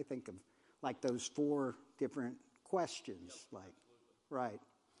needs. I think of like those 4 different questions, Yep, like, absolutely. right.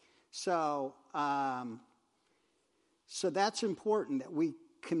 So, so that's important that we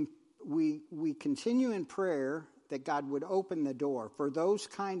continue in prayer, that God would open the door for those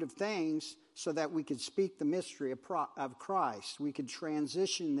kind of things, so that we could speak the mystery of Christ. We could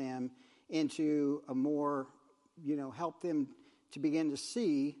transition them into a more, help them to begin to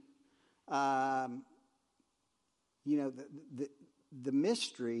see, the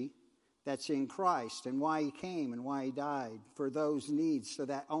mystery that's in Christ and why he came and why he died for those needs so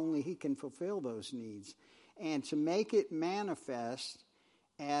that only he can fulfill those needs. And to make it manifest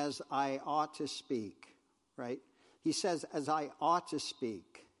as I ought to speak, right? He says, as I ought to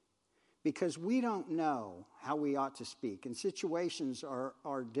speak, because we don't know how we ought to speak, and situations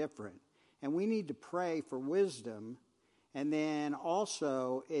are different. And we need to pray for wisdom. And then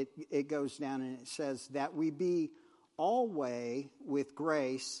also it goes down and it says that we be always with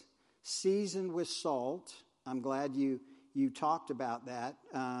grace, seasoned with salt. I'm glad you talked about that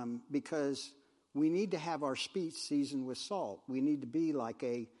because we need to have our speech seasoned with salt. We need to be like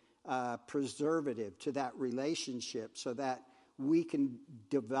a preservative to that relationship so that we can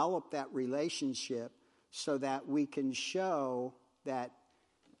develop that relationship so that we can show that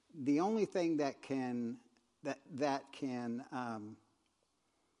the only thing that can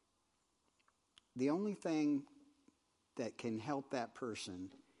help that person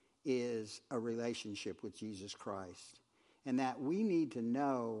is a relationship with Jesus Christ, and that we need to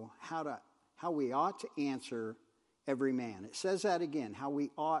know how we ought to answer every man. It says that again, how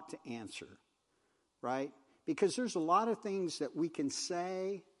we ought to answer, right? Because there's a lot of things that we can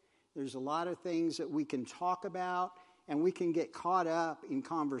say, there's a lot of things that we can talk about, and we can get caught up in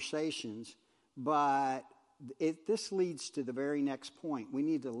conversations, but this leads to the very next point. We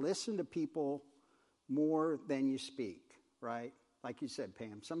need to listen to people more than you speak, right? Like you said,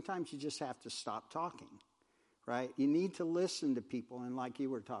 Pam, sometimes you just have to stop talking, right? You need to listen to people, and like you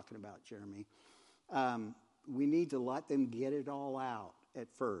were talking about, Jeremy, we need to let them get it all out at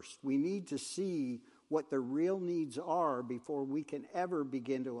first. We need to see what their real needs are before we can ever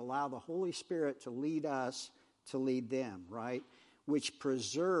begin to allow the Holy Spirit to lead us to lead them, right? Which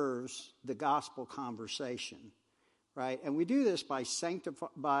preserves the gospel conversation, right? And we do this by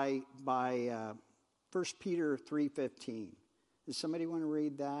 1 Peter 3:15. Does somebody want to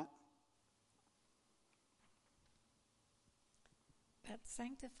read that? But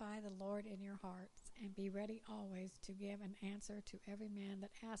sanctify the Lord in your hearts, and be ready always to give an answer to every man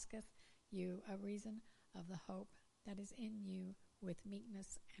that asketh you a reason of the hope that is in you with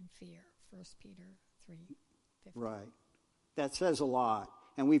meekness and fear. 1 Peter 3:15. Right. That says a lot.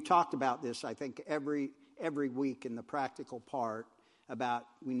 And we've talked about this, I think, every week in the practical part about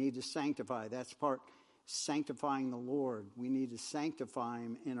we need to sanctify. That's part sanctifying the Lord. We need to sanctify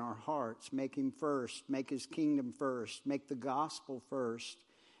him in our hearts, make him first, make his kingdom first, make the gospel first.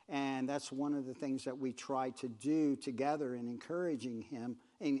 And that's one of the things that we try to do together in encouraging him,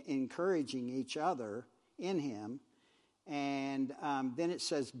 in encouraging each other in him. And then it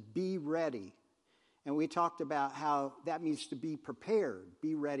says, be ready. And we talked about how that means to be prepared,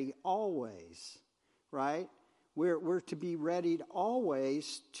 be ready always, right? We're to be ready to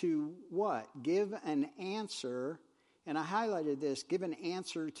always to what? Give an answer, and I highlighted this, give an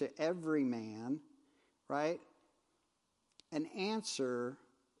answer to every man, right? An answer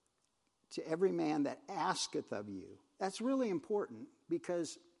to every man that asketh of you. That's really important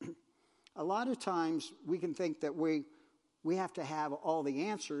because a lot of times we can think that we have to have all the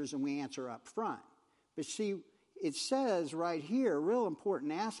answers and we answer up front. But see, it says right here, a real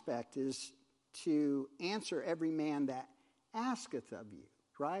important aspect is to answer every man that asketh of you,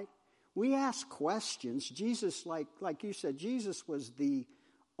 right? We ask questions. Jesus, like you said, Jesus was the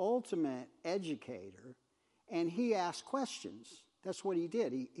ultimate educator, and he asked questions. That's what he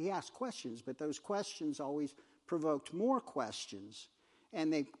did. He asked questions, but those questions always provoked more questions,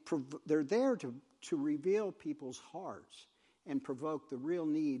 and they're there to reveal people's hearts and provoke the real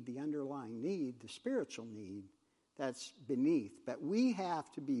need, the underlying need, the spiritual need that's beneath. But we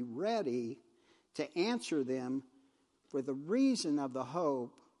have to be ready to answer them for the reason of the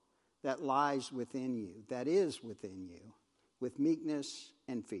hope that lies within you, that is within you, with meekness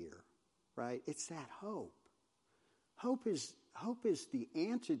and fear, right? It's that hope. Hope is the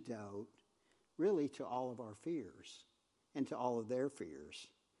antidote, really, to all of our fears and to all of their fears.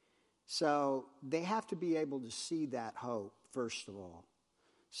 So they have to be able to see that hope, first of all.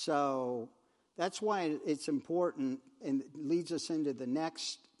 So that's why it's important, and it leads us into the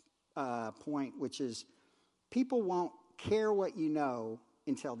next point, which is people won't care what you know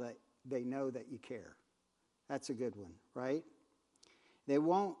until they know that you care. That's a good one, right? They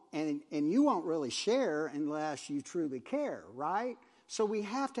won't, and you won't really share unless you truly care, right? So we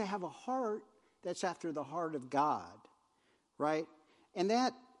have to have a heart that's after the heart of God, right? And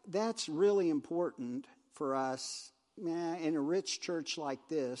that's really important for us in a rich church like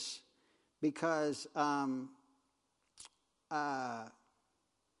this, because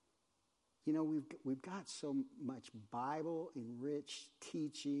we've got so much Bible-enriched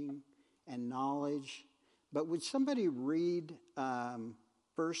teaching and knowledge. But would somebody read 1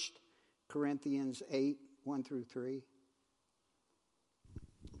 Corinthians 8, 1 through 3.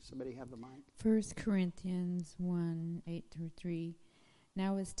 Somebody have the mic? 1 Corinthians 1, 8 through 3.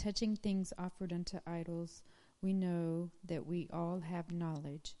 Now as touching things offered unto idols, we know that we all have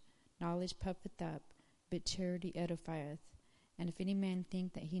knowledge. Knowledge puffeth up, but charity edifieth. And if any man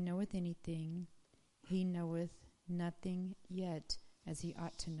think that he knoweth anything, he knoweth nothing yet as he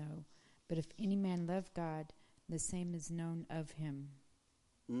ought to know. But if any man love God, the same is known of him.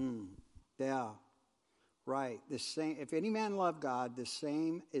 Yeah, right. The same. If any man love God, the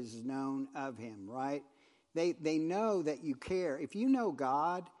same is known of him. Right? They know that you care. If you know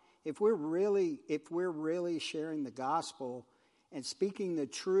God, if we're really sharing the gospel and speaking the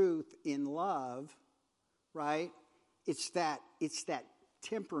truth in love, right? It's that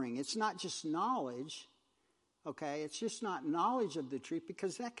tempering. It's not just knowledge. Okay, it's just not knowledge of the truth,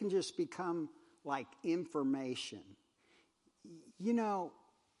 because that can just become like information. You know,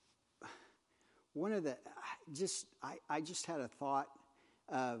 I just had a thought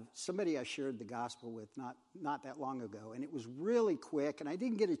of somebody I shared the gospel with not that long ago, and it was really quick, and I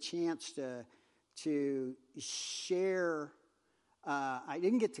didn't get a chance to share. I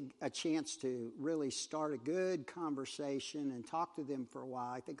didn't get a chance to really start a good conversation and talk to them for a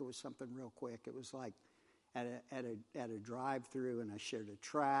while. I think it was something real quick. It was like at a drive-through, and I shared a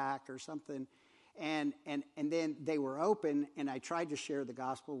track or something, and then they were open, and I tried to share the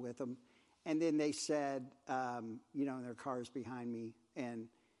gospel with them, and then they said, their car's behind me, and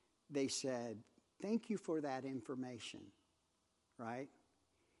they said, "Thank you for that information," right?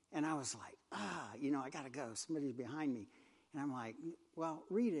 And I was like, I got to go. Somebody's behind me. And I'm like, well,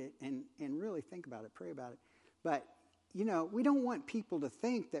 read it and really think about it, pray about it. But, we don't want people to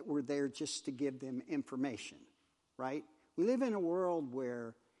think that we're there just to give them information, right? We live in a world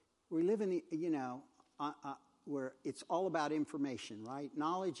where where it's all about information, right?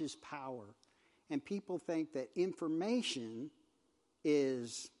 Knowledge is power. And people think that information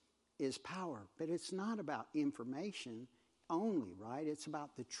is power. But it's not about information only, right? It's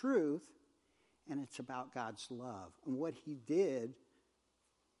about the truth, and it's about God's love and what he did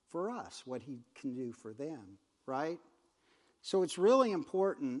for us, what he can do for them, right? So it's really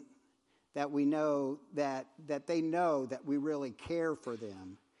important that we know that they know that we really care for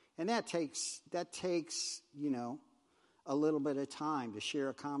them. And that takes a little bit of time to share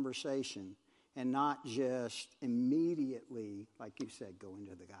a conversation and not just immediately, like you said, go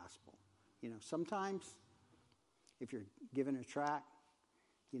into the gospel. Sometimes if you're given a tract,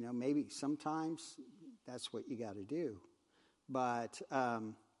 maybe sometimes that's what you got to do. But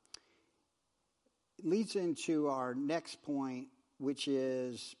it leads into our next point, which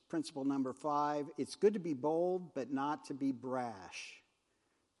is principle number 5. It's good to be bold, but not to be brash,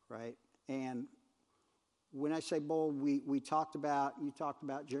 right? And when I say bold, you talked about,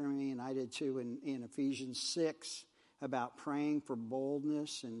 Jeremy, and I did too, in Ephesians 6, about praying for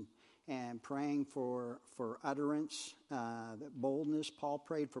boldness and praying for utterance, that boldness. Paul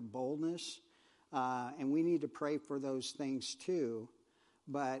prayed for boldness, and we need to pray for those things too,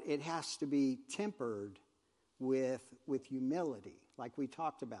 but it has to be tempered with humility, like we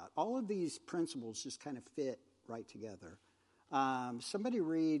talked about. All of these principles just kind of fit right together. Somebody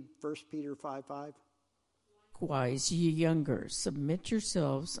read 1 Peter 5:5. Likewise, ye younger, submit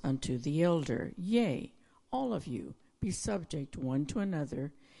yourselves unto the elder. Yea, all of you, be subject one to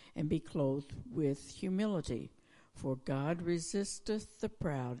another, and be clothed with humility. For God resisteth the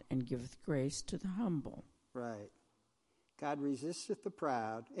proud, and giveth grace to the humble. Right. God resisteth the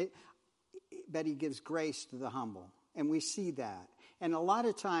proud, but he gives grace to the humble. And we see that. And a lot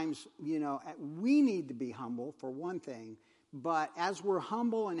of times, we need to be humble, for one thing. But as we're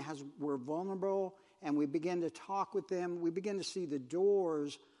humble and as we're vulnerable and we begin to talk with them, we begin to see the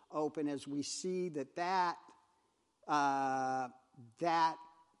doors open as we see that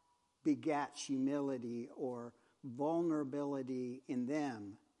begets humility or vulnerability in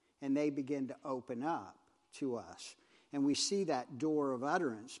them, and they begin to open up to us. And we see that door of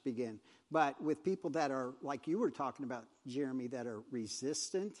utterance begin. But with people that are, like you were talking about, Jeremy, that are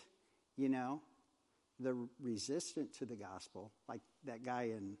resistant, they're resistant to the gospel, like that guy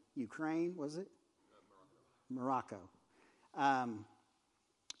in Ukraine, was it? Morocco.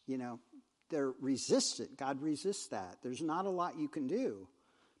 They're resistant. God resists that. There's not a lot you can do,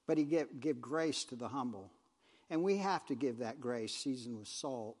 but he give grace to the humble. And we have to give that grace seasoned with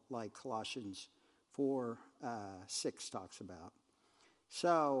salt, like Colossians 4:6 talks about.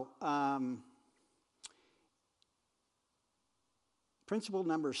 So, principle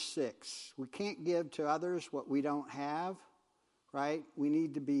number 6, we can't give to others what we don't have, right? We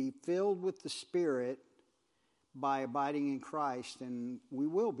need to be filled with the Spirit, by abiding in Christ, and we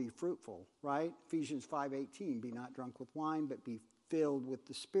will be fruitful, right? Ephesians 5:18, be not drunk with wine, but be filled with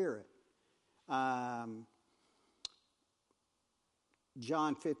the Spirit. John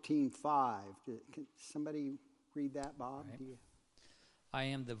 15:5. Can somebody read that, Bob? Right. Do you? I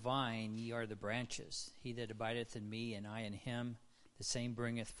am the vine, ye are the branches. He that abideth in me, and I in him, the same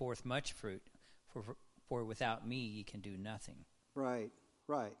bringeth forth much fruit. For without me ye can do nothing. Right.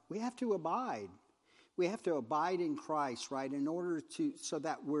 We have to abide. We have to abide in Christ, right, in order to, so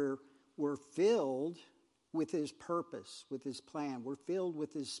that we're filled with His purpose, with His plan. We're filled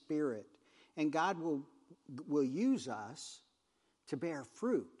with His Spirit, and God will use us to bear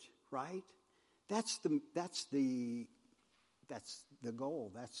fruit, right? That's the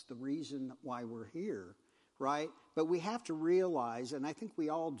goal. That's the reason why we're here, right? But we have to realize, and I think we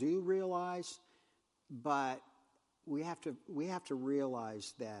all do realize, but we have to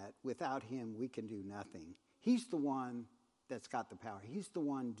realize that without Him we can do nothing. He's the one that's got the power. He's the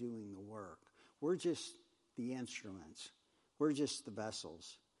one doing the work. We're just the instruments. We're just the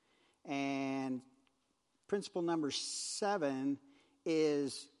vessels. And principle number 7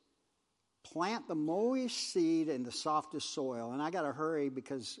 is plant the moist seed in the softest soil. And I got to hurry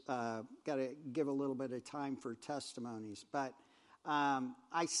because got to give a little bit of time for testimonies. But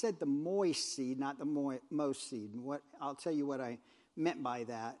I said the moist seed, not the most seed. I'll tell you what I meant by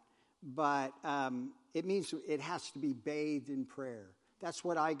that. But it means it has to be bathed in prayer. That's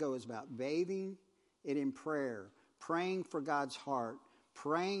what I go is about, bathing it in prayer, praying for God's heart,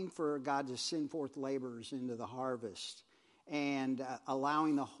 praying for God to send forth laborers into the harvest, and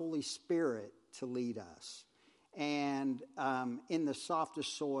allowing the Holy Spirit to lead us. And in the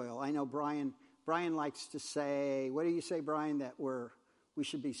softest soil, I know Brian likes to say, what do you say, Brian, that we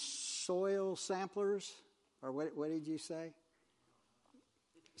should be soil samplers? Or what did you say?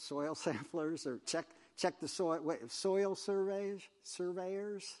 Soil samplers, or check the soil, soil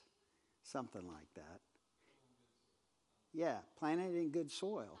surveyors, something like that. Yeah, plant it in good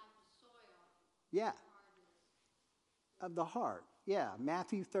soil. Yeah. Of the heart. Yeah,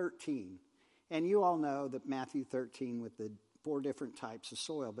 Matthew 13. And you all know that Matthew 13 with the 4 different types of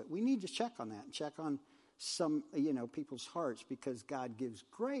soil, but we need to check on that and check on some, people's hearts, because God gives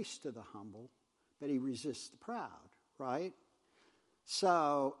grace to the humble, but He resists the proud, right?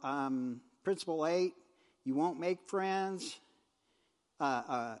 So, principle 8, you won't make friends.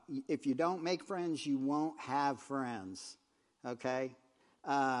 If you don't make friends, you won't have friends, okay?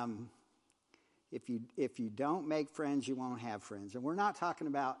 If you don't make friends, you won't have friends. And we're not talking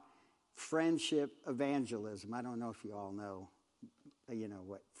about friendship evangelism. I don't know if you all know,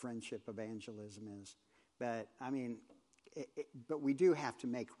 what friendship evangelism is. But, but we do have to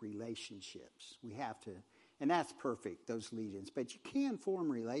make relationships. We have to, and that's perfect, those lead-ins. But you can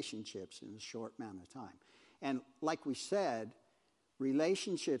form relationships in a short amount of time. And like we said,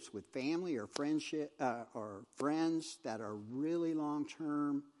 relationships with family or friendship or friends that are really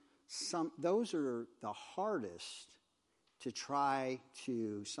long-term, those are the hardest to try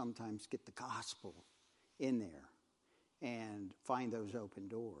to sometimes get the gospel in there and find those open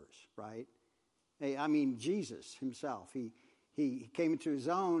doors, right? Jesus Himself, he came into His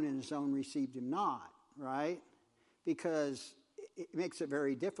own, and His own received Him not, right? Because it makes it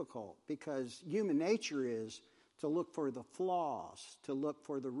very difficult, because human nature is to look for the flaws, to look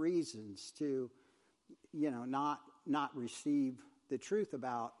for the reasons, to, not receive the truth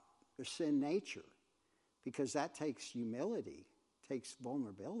about their sin nature, because that takes humility, takes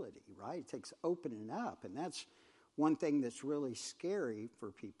vulnerability, right? It takes opening up, and that's one thing that's really scary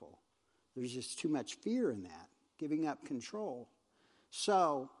for people. There's just too much fear in that, giving up control.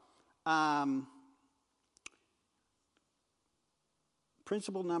 So,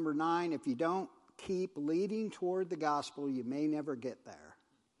 principle number 9, if you don't keep leading toward the gospel, you may never get there.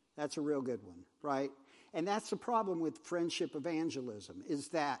 That's a real good one, right? And that's the problem with friendship evangelism, is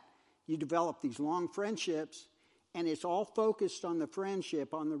that you develop these long friendships, and it's all focused on the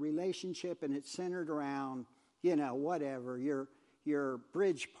friendship, on the relationship, and it's centered around, whatever, your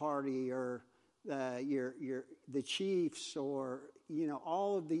bridge party, or the Chiefs, or,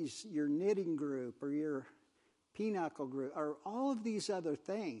 all of these, your knitting group, or your pinochle group, or all of these other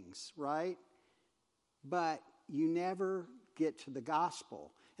things, right? But you never get to the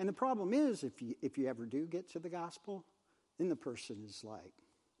gospel. And the problem is, if you ever do get to the gospel, then the person is like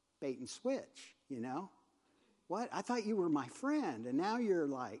bait and switch, What? I thought you were my friend, and now you're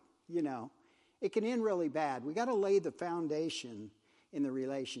like, it can end really bad. We got to lay the foundation in the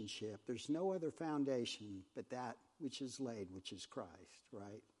relationship. There's no other foundation but that which is laid, which is Christ,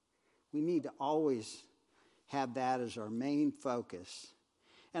 right? We need to always have that as our main focus.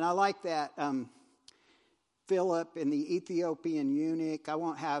 And I like that 1 Philip and the Ethiopian eunuch. I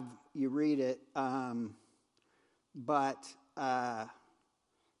won't have you read it, but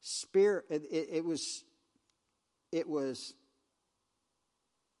spirit. It was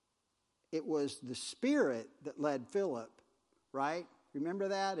the Spirit that led Philip, right? Remember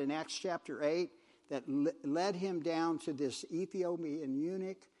that in Acts chapter 8, that led him down to this Ethiopian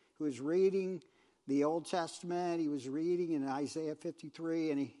eunuch who was reading the Old Testament. He was reading in Isaiah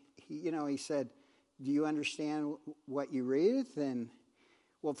 53, and he said, "Do you understand what you read?" And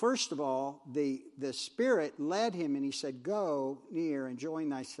well, first of all, the Spirit led him, and he said, "Go near and join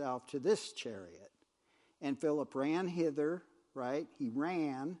thyself to this chariot." And Philip ran hither, right? He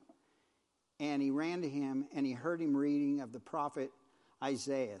ran to him, and he heard him reading of the prophet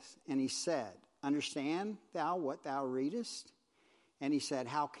Isaiah. And he said, "Understand thou what thou readest?" And he said,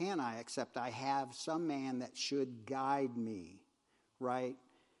 "How can I, except I have some man that should guide me?" Right?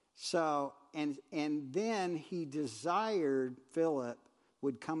 So, and then he desired Philip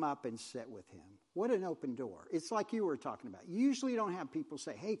would come up and sit with him. What an open door. It's like you were talking about. You usually don't have people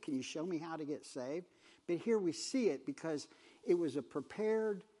say, "Hey, can you show me how to get saved?" But here we see it because it was a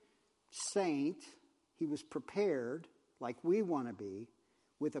prepared saint. He was prepared, like we want to be,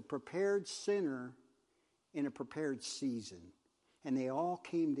 with a prepared sinner in a prepared season. And they all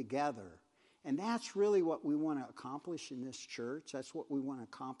came together. And that's really what we want to accomplish in this church. That's what we want to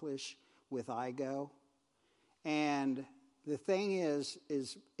accomplish with IGO. And the thing is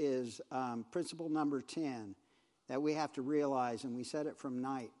principle number 10 that we have to realize, and we said it from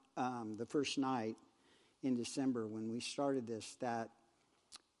the first night in December when we started this, that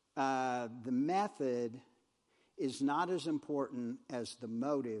the method is not as important as the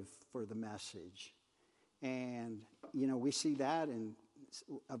motive for the message. And, we see that in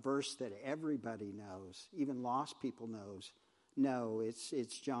a verse that everybody knows, even lost people knows. No,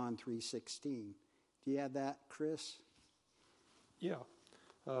 it's John 3:16. Do you have that, Chris? Yeah.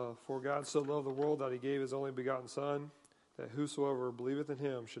 For God so loved the world that he gave his only begotten Son, that whosoever believeth in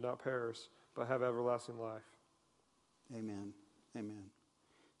him should not perish, but have everlasting life. Amen. Amen.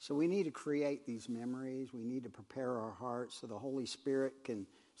 So we need to create these memories. We need to prepare our hearts so the Holy Spirit can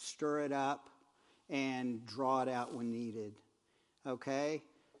stir it up and draw it out when needed. Okay?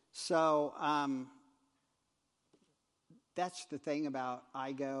 So that's the thing about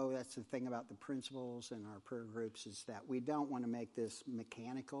IGO. That's the thing about the principles in our prayer groups, is that we don't want to make this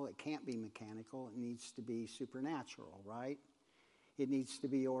mechanical. It can't be mechanical. It needs to be supernatural, right? It needs to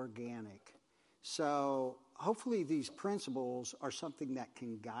be organic. So hopefully these principles are something that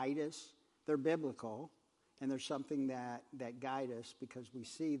can guide us. They're biblical, and they're something that guide us because we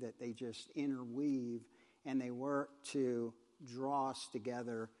see that they just interweave and they work to draw us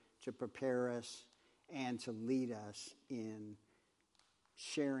together, to prepare us, and to lead us in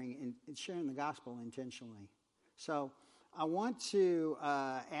sharing the gospel intentionally. So I want to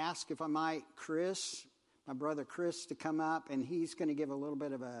ask, if I might, Chris, my brother Chris, to come up, and he's going to give a little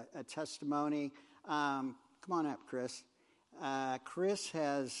bit of a testimony. Come on up, Chris. Chris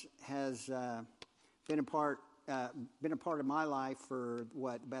has been a part of my life for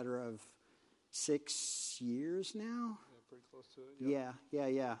better of 6 years now. Pretty close to it.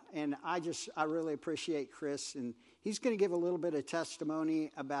 Yep. Yeah. And I really appreciate Chris, and he's going to give a little bit of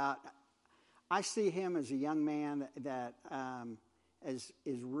testimony about. I see him as a young man that is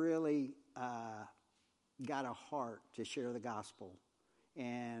really got a heart to share the gospel,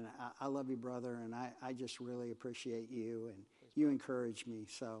 and I love you, brother, and I just really appreciate you, and thanks, you encourage me.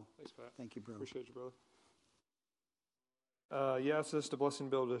 So thanks, Pat. Thank you, bro. Appreciate you, brother. It's just a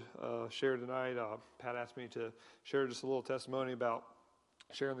blessing to be able to share tonight. Pat asked me to share just a little testimony about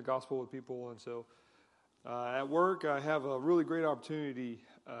sharing the gospel with people. And so at work, I have a really great opportunity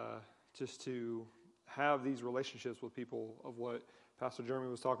just to have these relationships with people, of what Pastor Jeremy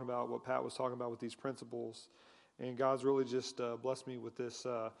was talking about, what Pat was talking about with these principles. And God's really just blessed me with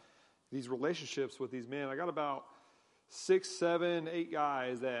these relationships with these men. I got about 6, 7, 8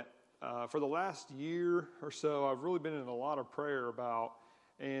 guys that for the last year or so, I've really been in a lot of prayer about,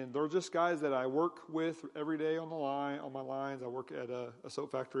 and they're just guys that I work with every day on my lines. I work at a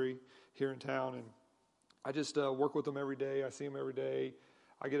soap factory here in town, and I just work with them every day. I see them every day.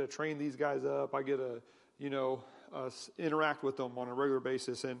 I get to train these guys up. I get to, interact with them on a regular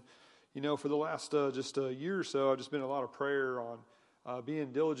basis. And, for the last just a year or so, I've just been in a lot of prayer on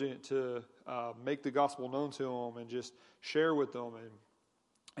being diligent to make the gospel known to them and just share with them.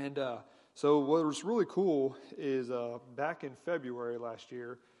 And so what was really cool is back in February last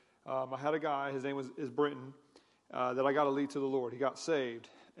year, I had a guy, his name is Brenton, that I got to lead to the Lord. He got saved,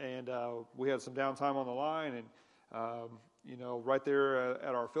 and we had some downtime on the line, and right there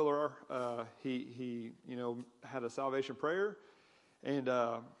at our filler, he had a salvation prayer. And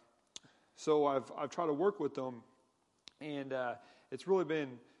so I've tried to work with them. And it's really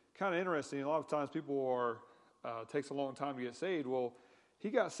been kind of interesting. A lot of times people takes a long time to get saved. Well, he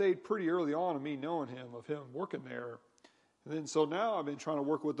got saved pretty early on of me knowing him, of him working there. And then so now I've been trying to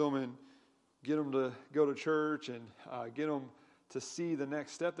work with them and get him to go to church and get him to see the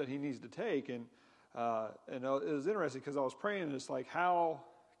next step that he needs to take. And it was interesting because I was praying, and it's like, how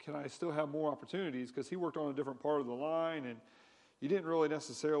can I still have more opportunities? Because he worked on a different part of the line, and you didn't really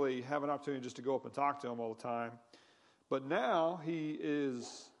necessarily have an opportunity just to go up and talk to him all the time. But now he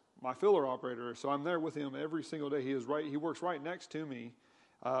is my filler operator, so I'm there with him every single day. He works right next to me,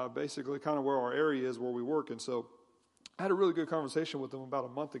 basically kind of where our area is where we work. And so I had a really good conversation with him about a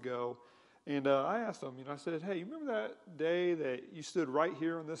month ago. And I asked him, I said, hey, you remember that day that you stood right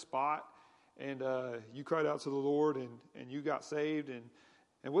here in this spot and you cried out to the Lord and you got saved?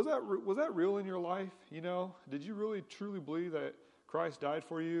 And was that real in your life? Did you really truly believe that Christ died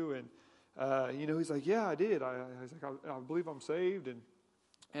for you? And he's like, yeah, I did. I believe I'm saved.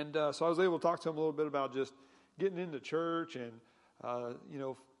 And so I was able to talk to him a little bit about just getting into church and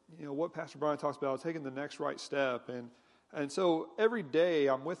what Pastor Brian talks about, taking the next right step. And so every day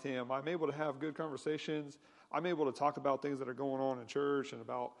I'm with him, I'm able to have good conversations. I'm able to talk about things that are going on in church and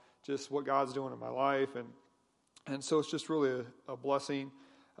about just what God's doing in my life. And so it's just really a blessing.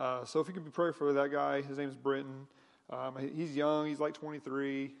 So if you could pray for that guy, his name's Brenton. He's young. He's like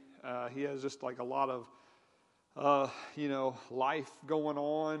 23. He has just like a lot of, life going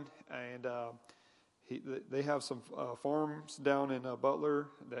on. And they have some farms down in Butler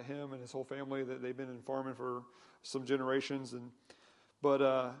that him and his whole family, that they've been in farming for some generations. But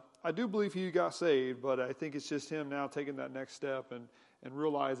I do believe he got saved, but I think it's just him now taking that next step and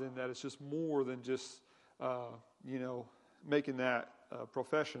realizing that it's just more than just, making that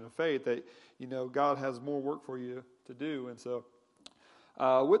profession of faith, that, God has more work for you to do. And so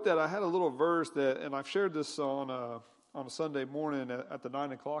with that, I had a little verse and I've shared this on a Sunday morning at the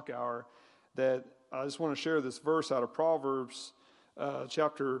 9 o'clock hour, that I just want to share this verse out of Proverbs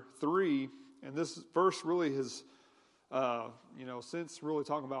chapter 3. And this verse really has, since really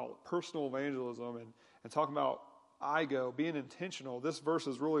talking about personal evangelism and talking about being intentional, this verse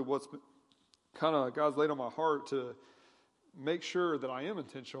is really what's kind of God's laid on my heart to make sure that I am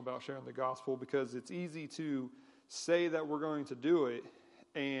intentional about sharing the gospel, because it's easy to say that we're going to do it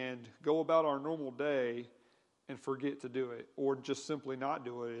and go about our normal day and forget to do it, or just simply not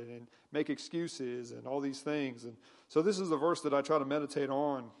do it and make excuses and all these things. And so this is the verse that I try to meditate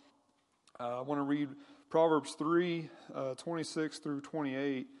on. I want to read Proverbs 3, 26 through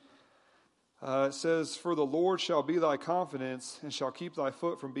 28. It says, "For the Lord shall be thy confidence, and shall keep thy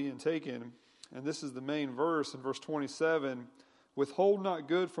foot from being taken." And this is the main verse in verse 27. "Withhold not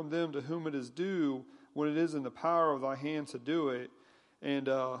good from them to whom it is due, when it is in the power of thy hand to do it." And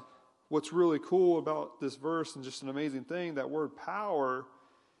what's really cool about this verse, and just an amazing thing, that word power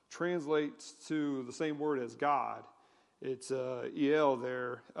translates to the same word as God. It's El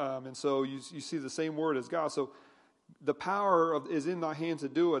there. And so you see the same word as God. So the power is in thy hand to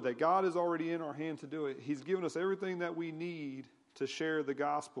do it, that God is already in our hand to do it. He's given us everything that we need to share the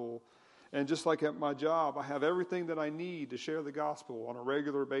gospel. And just like at my job, I have everything that I need to share the gospel on a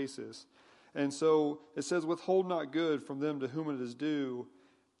regular basis. And so it says, "Withhold not good from them to whom it is due."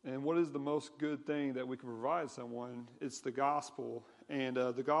 And what is the most good thing that we can provide someone? It's the gospel. And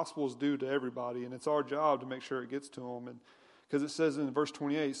the gospel is due to everybody. And it's our job to make sure it gets to them. And because it says in verse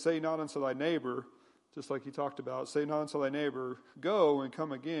 28, "Say not unto thy neighbor," just like he talked about, "say not unto thy neighbor, go and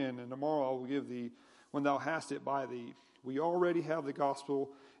come again, and tomorrow I will give thee when thou hast it by thee." We already have the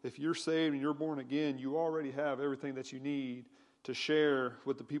gospel. If you're saved and you're born again, you already have everything that you need to share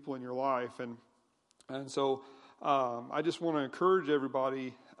with the people in your life. And so I just want to encourage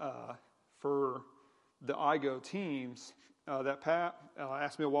everybody for the IGO teams that Pat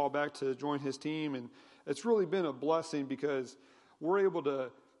asked me a while back to join his team. And it's really been a blessing, because we're able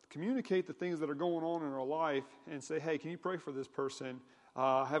to communicate the things that are going on in our life and say, hey, can you pray for this person?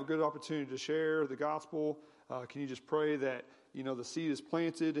 Have a good opportunity to share the gospel. Can you just pray that, the seed is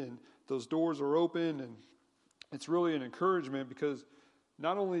planted and those doors are open? And it's really an encouragement, because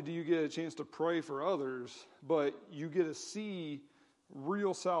not only do you get a chance to pray for others, but you get to see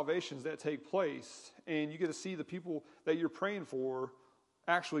real salvations that take place, and you get to see the people that you're praying for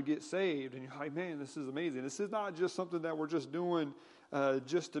actually get saved. And you're like, man, this is amazing. This is not just something that we're just doing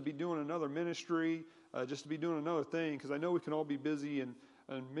just to be doing another ministry, just to be doing another thing, because I know we can all be busy in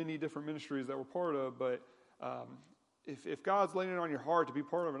many different ministries that we're part of, but if God's laying it on your heart to be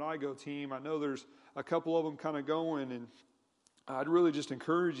part of an IGO team, I know there's a couple of them kind of going, I'd really just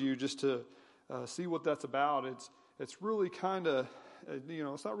encourage you just to see what that's about. It's really kind of,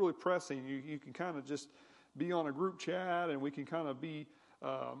 it's not really pressing. You can kind of just be on a group chat, and we can kind of be,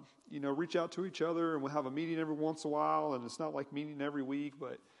 reach out to each other, and we'll have a meeting every once in a while, and it's not like meeting every week,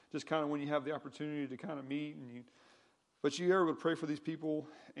 but just kind of when you have the opportunity to kind of meet, but you're able to pray for these people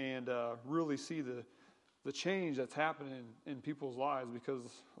and really see the change that's happening in people's lives, because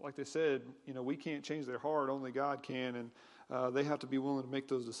like they said, we can't change their heart, only God can, and they have to be willing to make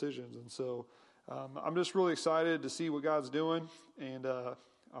those decisions. And so I'm just really excited to see what God's doing, and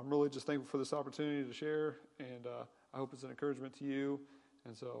I'm really just thankful for this opportunity to share, and I hope it's an encouragement to you.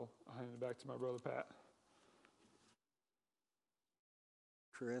 And so I'll hand it back to my brother Pat.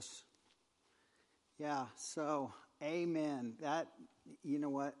 Chris. Yeah, so amen. That, you know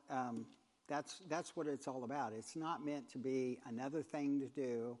what, that's what it's all about. It's not meant to be another thing to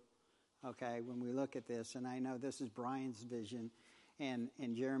do, okay, when we look at this. And I know this is Brian's vision and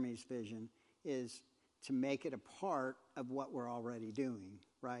Jeremy's vision, is to make it a part of what we're already doing,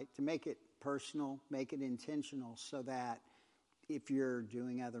 right? To make it personal, make it intentional, so that if you're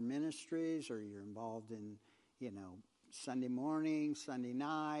doing other ministries or you're involved in, Sunday morning, Sunday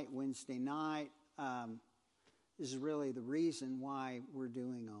night, Wednesday night, this is really the reason why we're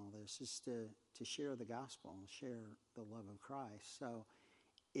doing all this, is to share the gospel and share the love of Christ. So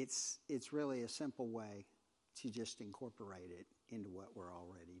it's really a simple way to just incorporate it into what we're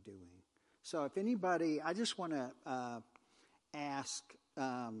already doing. So if anybody, I just want to ask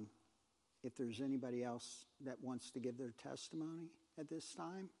if there's anybody else that wants to give their testimony at this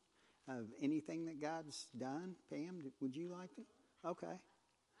time of anything that God's done. Pam, would you like to? Okay.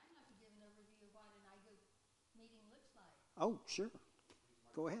 I'd like to give an overview of what an IGO meeting looks like. Oh, sure.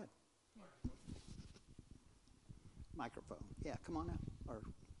 Go ahead. Yeah. Microphone. Yeah, come on up. Or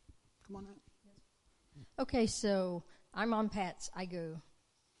come on up. Okay, so I'm on Pat's IGO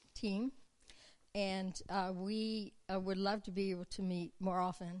team, and we would love to be able to meet more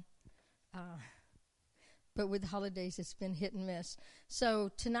often. But with the holidays, it's been hit and miss. So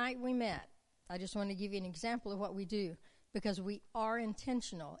tonight we met. I just want to give you an example of what we do, because we are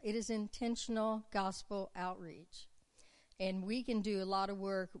intentional. It is intentional gospel outreach. And we can do a lot of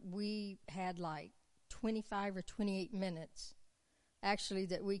work. We had like 25 or 28 minutes, actually,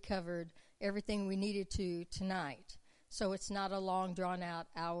 that we covered everything we needed to tonight. So it's not a long, drawn-out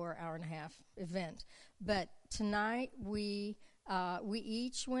hour and a half event. But tonight we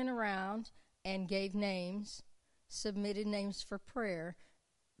each went around and gave names, submitted names for prayer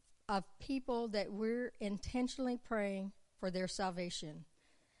of people that we're intentionally praying for their salvation.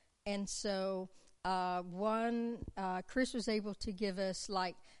 And so Chris was able to give us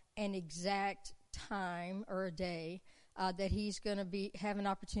like an exact time or a day that he's going to have an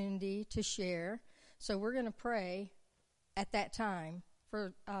opportunity to share. So we're going to pray at that time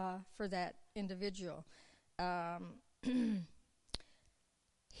for that individual.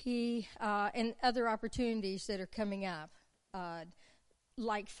 And other opportunities that are coming up.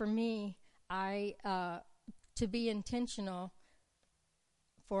 Like for me, to be intentional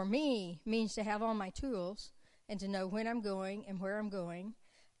for me means to have all my tools and to know when I'm going and where I'm going.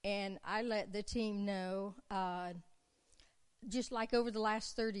 And I let the team know, just like over the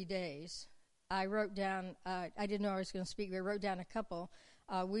last 30 days, I wrote down, I didn't know I was going to speak, but I wrote down a couple.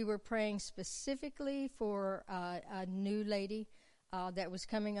 We were praying specifically for a new lady that was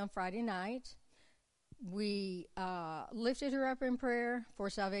coming on Friday night. We lifted her up in prayer for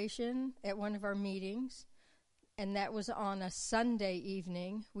salvation at one of our meetings, and that was on a Sunday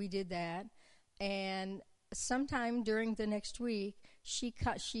evening. We did that, and sometime during the next week, she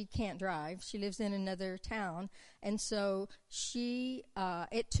can't drive. She lives in another town, and so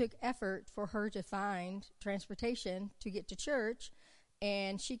it took effort for her to find transportation to get to church,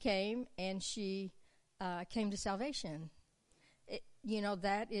 and she came, and she came to salvation.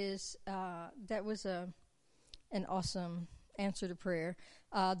 That was an awesome answer to prayer.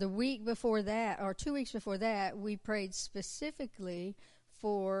 The week before that, or 2 weeks before that, we prayed specifically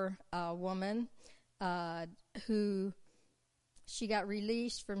for a woman who she got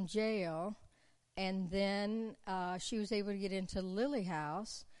released from jail, and then she was able to get into Lily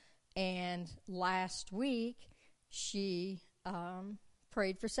House, and last week she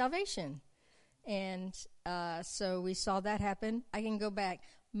prayed for salvation. And so we saw that happen. I can go back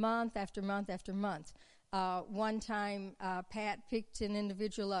month after month after month. One time, Pat picked an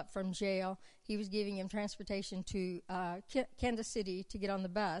individual up from jail. He was giving him transportation to Kansas City to get on the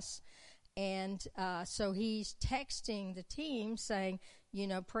bus. And so he's texting the team saying,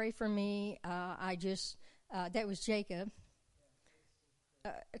 pray for me. That was Jacob.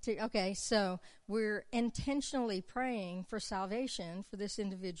 Okay, so we're intentionally praying for salvation for this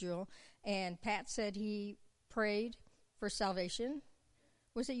individual, and Pat said he prayed for salvation.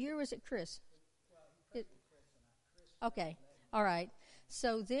 Was it you or was it Chris? Okay, all right.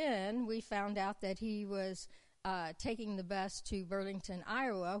 So then we found out that he was taking the bus to Burlington,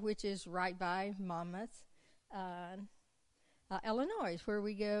 Iowa, which is right by Monmouth, Illinois, where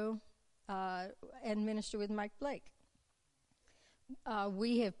we go and minister with Mike Blake.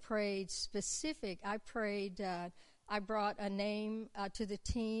 We have prayed specific. I brought a name to the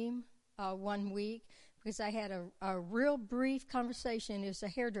team 1 week because I had a real brief conversation. It was a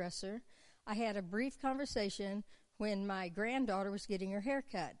hairdresser. I had a brief conversation when my granddaughter was getting her hair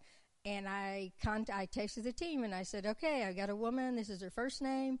cut. And I texted the team and I said, okay, I got a woman. This is her first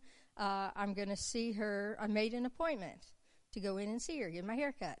name. I'm going to see her. I made an appointment to go in and see her, get my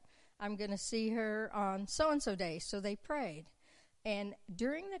hair cut. I'm going to see her on so-and-so day. So they prayed. And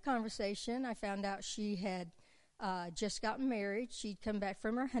during the conversation, I found out she had just gotten married. She'd come back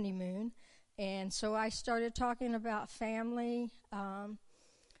from her honeymoon. And so I started talking about family. I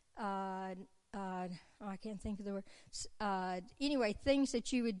can't think of the word. Anyway, things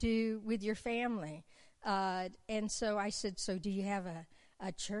that you would do with your family. And so I said, so do you have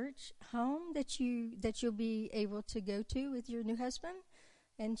a church home that you'll be able to go to with your new husband?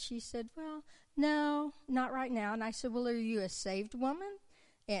 And she said, well, no, not right now. And I said, well, are you a saved woman?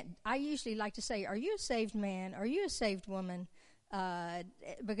 And I usually like to say, are you a saved man? Are you a saved woman?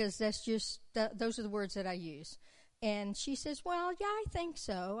 Because that's just, those are the words that I use. And she says, well, yeah, I think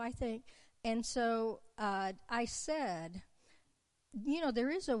so. And so I said,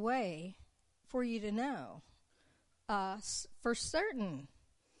 there is a way for you to know for certain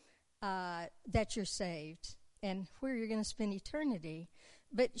that you're saved and where you're going to spend eternity.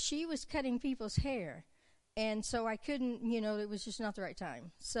 But she was cutting people's hair. And so I couldn't, it was just not the right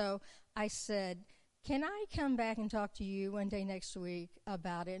time. So I said, can I come back and talk to you one day next week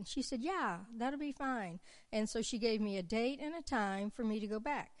about it? And she said, yeah, that'll be fine. And so she gave me a date and a time for me to go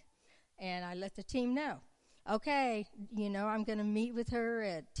back. And I let the team know, okay, I'm going to meet with her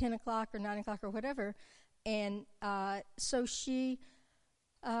at 10 o'clock or 9 o'clock or whatever. And so she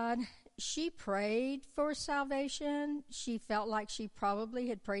prayed for salvation. She felt like she probably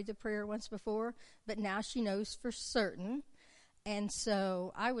had prayed the prayer once before, but now she knows for certain. And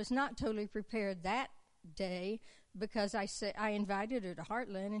so I was not totally prepared that day because I invited her to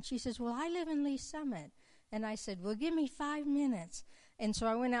Heartland, and she says, well, I live in Lee Summit. And I said, well, give me 5 minutes. And so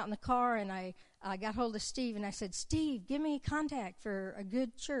I went out in the car, and I got hold of Steve, and I said, Steve, give me a contact for a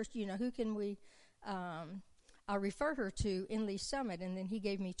good church. Who can we refer her to in Lee Summit? And then he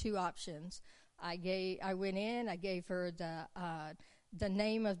gave me 2 options. I went in, I gave her the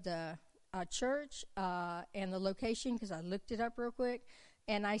name of the church and the location because I looked it up real quick.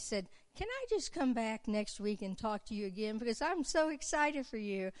 And I said, can I just come back next week and talk to you again? Because I'm so excited for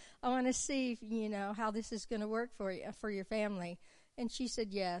you. I want to see, how this is going to work for you, for your family. And she said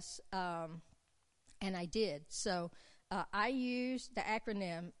yes, and I did. So I used the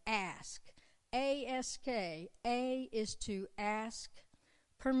acronym ASK, A-S-K. A is to ask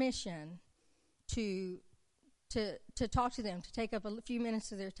permission to talk to them, to take up a few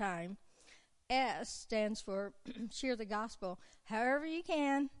minutes of their time. S stands for share the gospel however you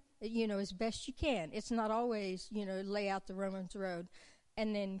can, as best you can. It's not always, lay out the Romans road.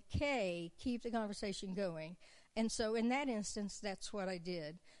 And then K, keep the conversation going. And so in that instance, that's what I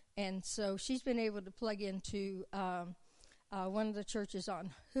did. And so she's been able to plug into one of the churches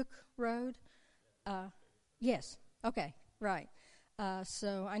on Hook Road. Yes. Okay. Right.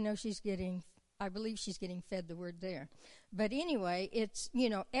 So I know I believe she's getting fed the word there. But anyway, it's,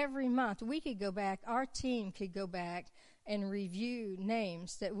 every month we could go back, our team could go back and review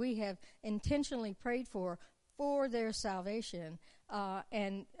names that we have intentionally prayed for their salvation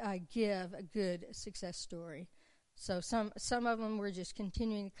and give a good success story. So some of them we're just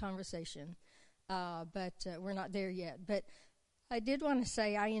continuing the conversation, but we're not there yet. But I did want to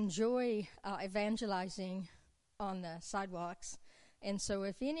say I enjoy evangelizing on the sidewalks. And so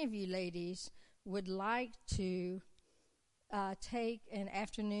if any of you ladies would like to take an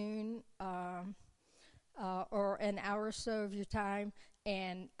afternoon or an hour or so of your time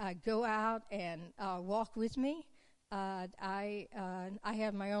and go out and walk with me, I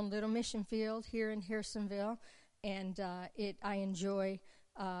have my own little mission field here in Harrisonville, and I enjoy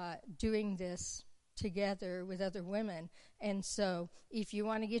doing this together with other women. And so if you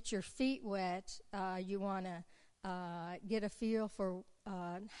want to get your feet wet, you want to get a feel for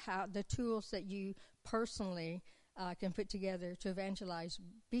how the tools that you personally can put together to evangelize,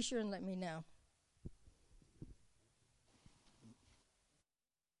 be sure and let me know.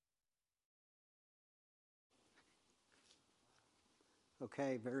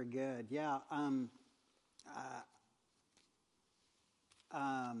 Okay, very good. Yeah. Man,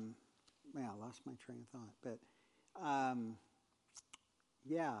 I lost my train of thought, but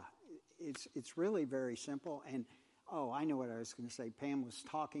yeah, it's really very simple. And I know what I was going to say. Pam was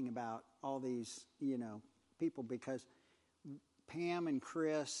talking about all these, people, because Pam and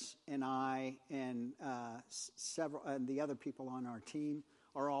Chris and I and several and the other people on our team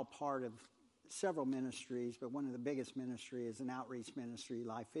are all part of several ministries, but one of the biggest ministry is an outreach ministry,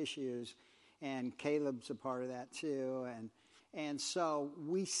 Life Issues, and Caleb's a part of that too. And so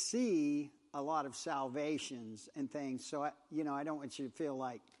we see a lot of salvations and things. So I don't want you to feel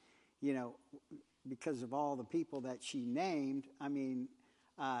like, because of all the people that she named,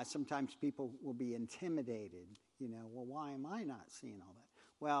 sometimes people will be intimidated. Well, why am I not seeing all that?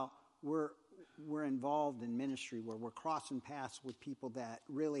 Well, we're involved in ministry where we're crossing paths with people that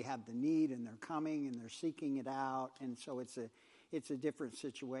really have the need, and they're coming and they're seeking it out, and so it's a different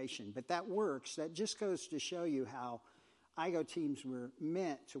situation. But that works. That just goes to show you how IGO teams were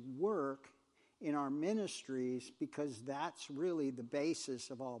meant to work in our ministries, because that's really the basis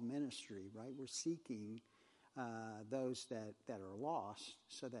of all ministry, right? We're seeking those that are lost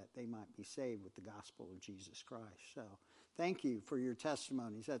so that they might be saved with the gospel of Jesus Christ. So thank you for your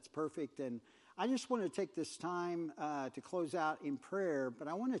testimonies. That's perfect. And I just want to take this time to close out in prayer, but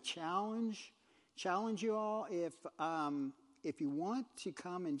I want to challenge you all. If you want to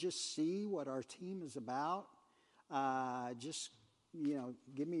come and just see what our team is about, just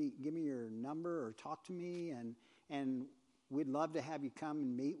give me your number or talk to me, and we'd love to have you come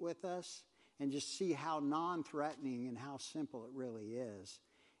and meet with us and just see how non-threatening and how simple it really is,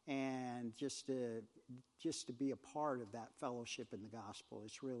 and just to be a part of that fellowship in the gospel.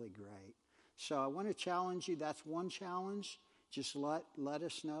 It's really great. So I want to challenge you. That's one challenge. Just let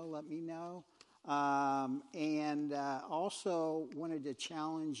us know. Let me know. And also wanted to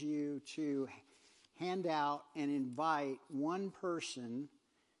challenge you to hand out and invite one person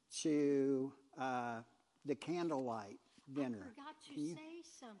to the candlelight dinner. I forgot to say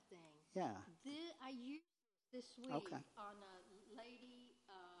something. Yeah. I used this week on a lady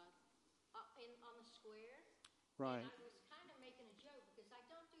on the square. Right. And I was kind of making a joke because I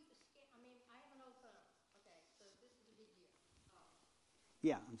don't do the scan. I have an old phone. Okay, so this is a big deal.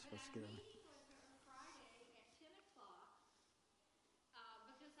 Yeah, I'm supposed to get I'm it. meeting with her Friday at 10 o'clock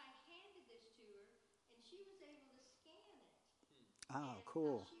because I handed this to her, and she was able to scan it. Oh,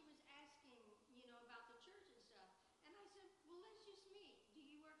 cool. She was asking, about the church and stuff. And I said, well, let's just meet. Do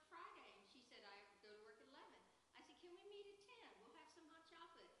you work Friday? And she said, I go to work at 11. I said, can we meet at 10? We'll have some hot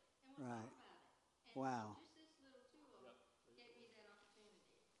chocolate, and we'll talk about it. And wow. So just this little tool gave me that opportunity.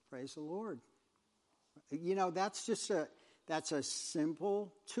 Praise the Lord. That's a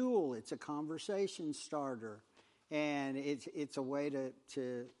simple tool. It's a conversation starter. And it's a way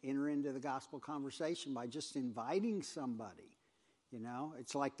to enter into the gospel conversation by just inviting somebody.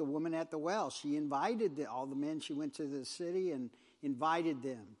 It's like the woman at the well. She invited all the men. She went to the city and invited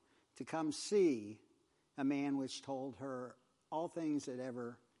them to come see a man which told her all things that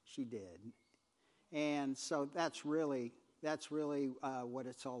ever she did. And so that's really what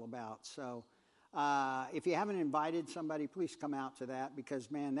it's all about. So if you haven't invited somebody, please come out to that, because,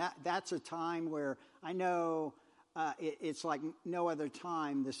 man, that's a time where I know it's like no other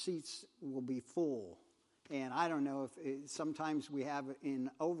time. The seats will be full. And I don't know if sometimes we have it in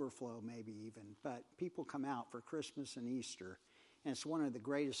overflow, maybe even, but people come out for Christmas and Easter, and it's one of the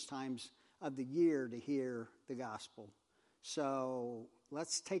greatest times of the year to hear the gospel. So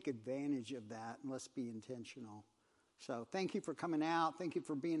let's take advantage of that, and let's be intentional. So thank you for coming out. Thank you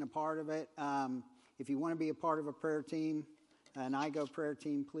for being a part of it. If you want to be a part of a prayer team, an IGO prayer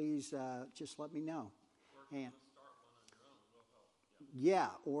team, please just let me know. And yeah,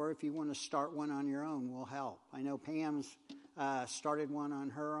 or if you want to start one on your own, we'll help. I know Pam's started one on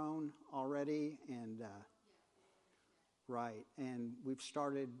her own already, and right, and we've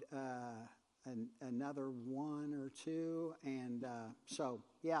started another one or two, and so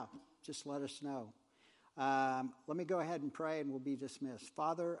yeah, just let us know. Let me go ahead and pray, and we'll be dismissed.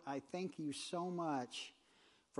 Father, I thank you so much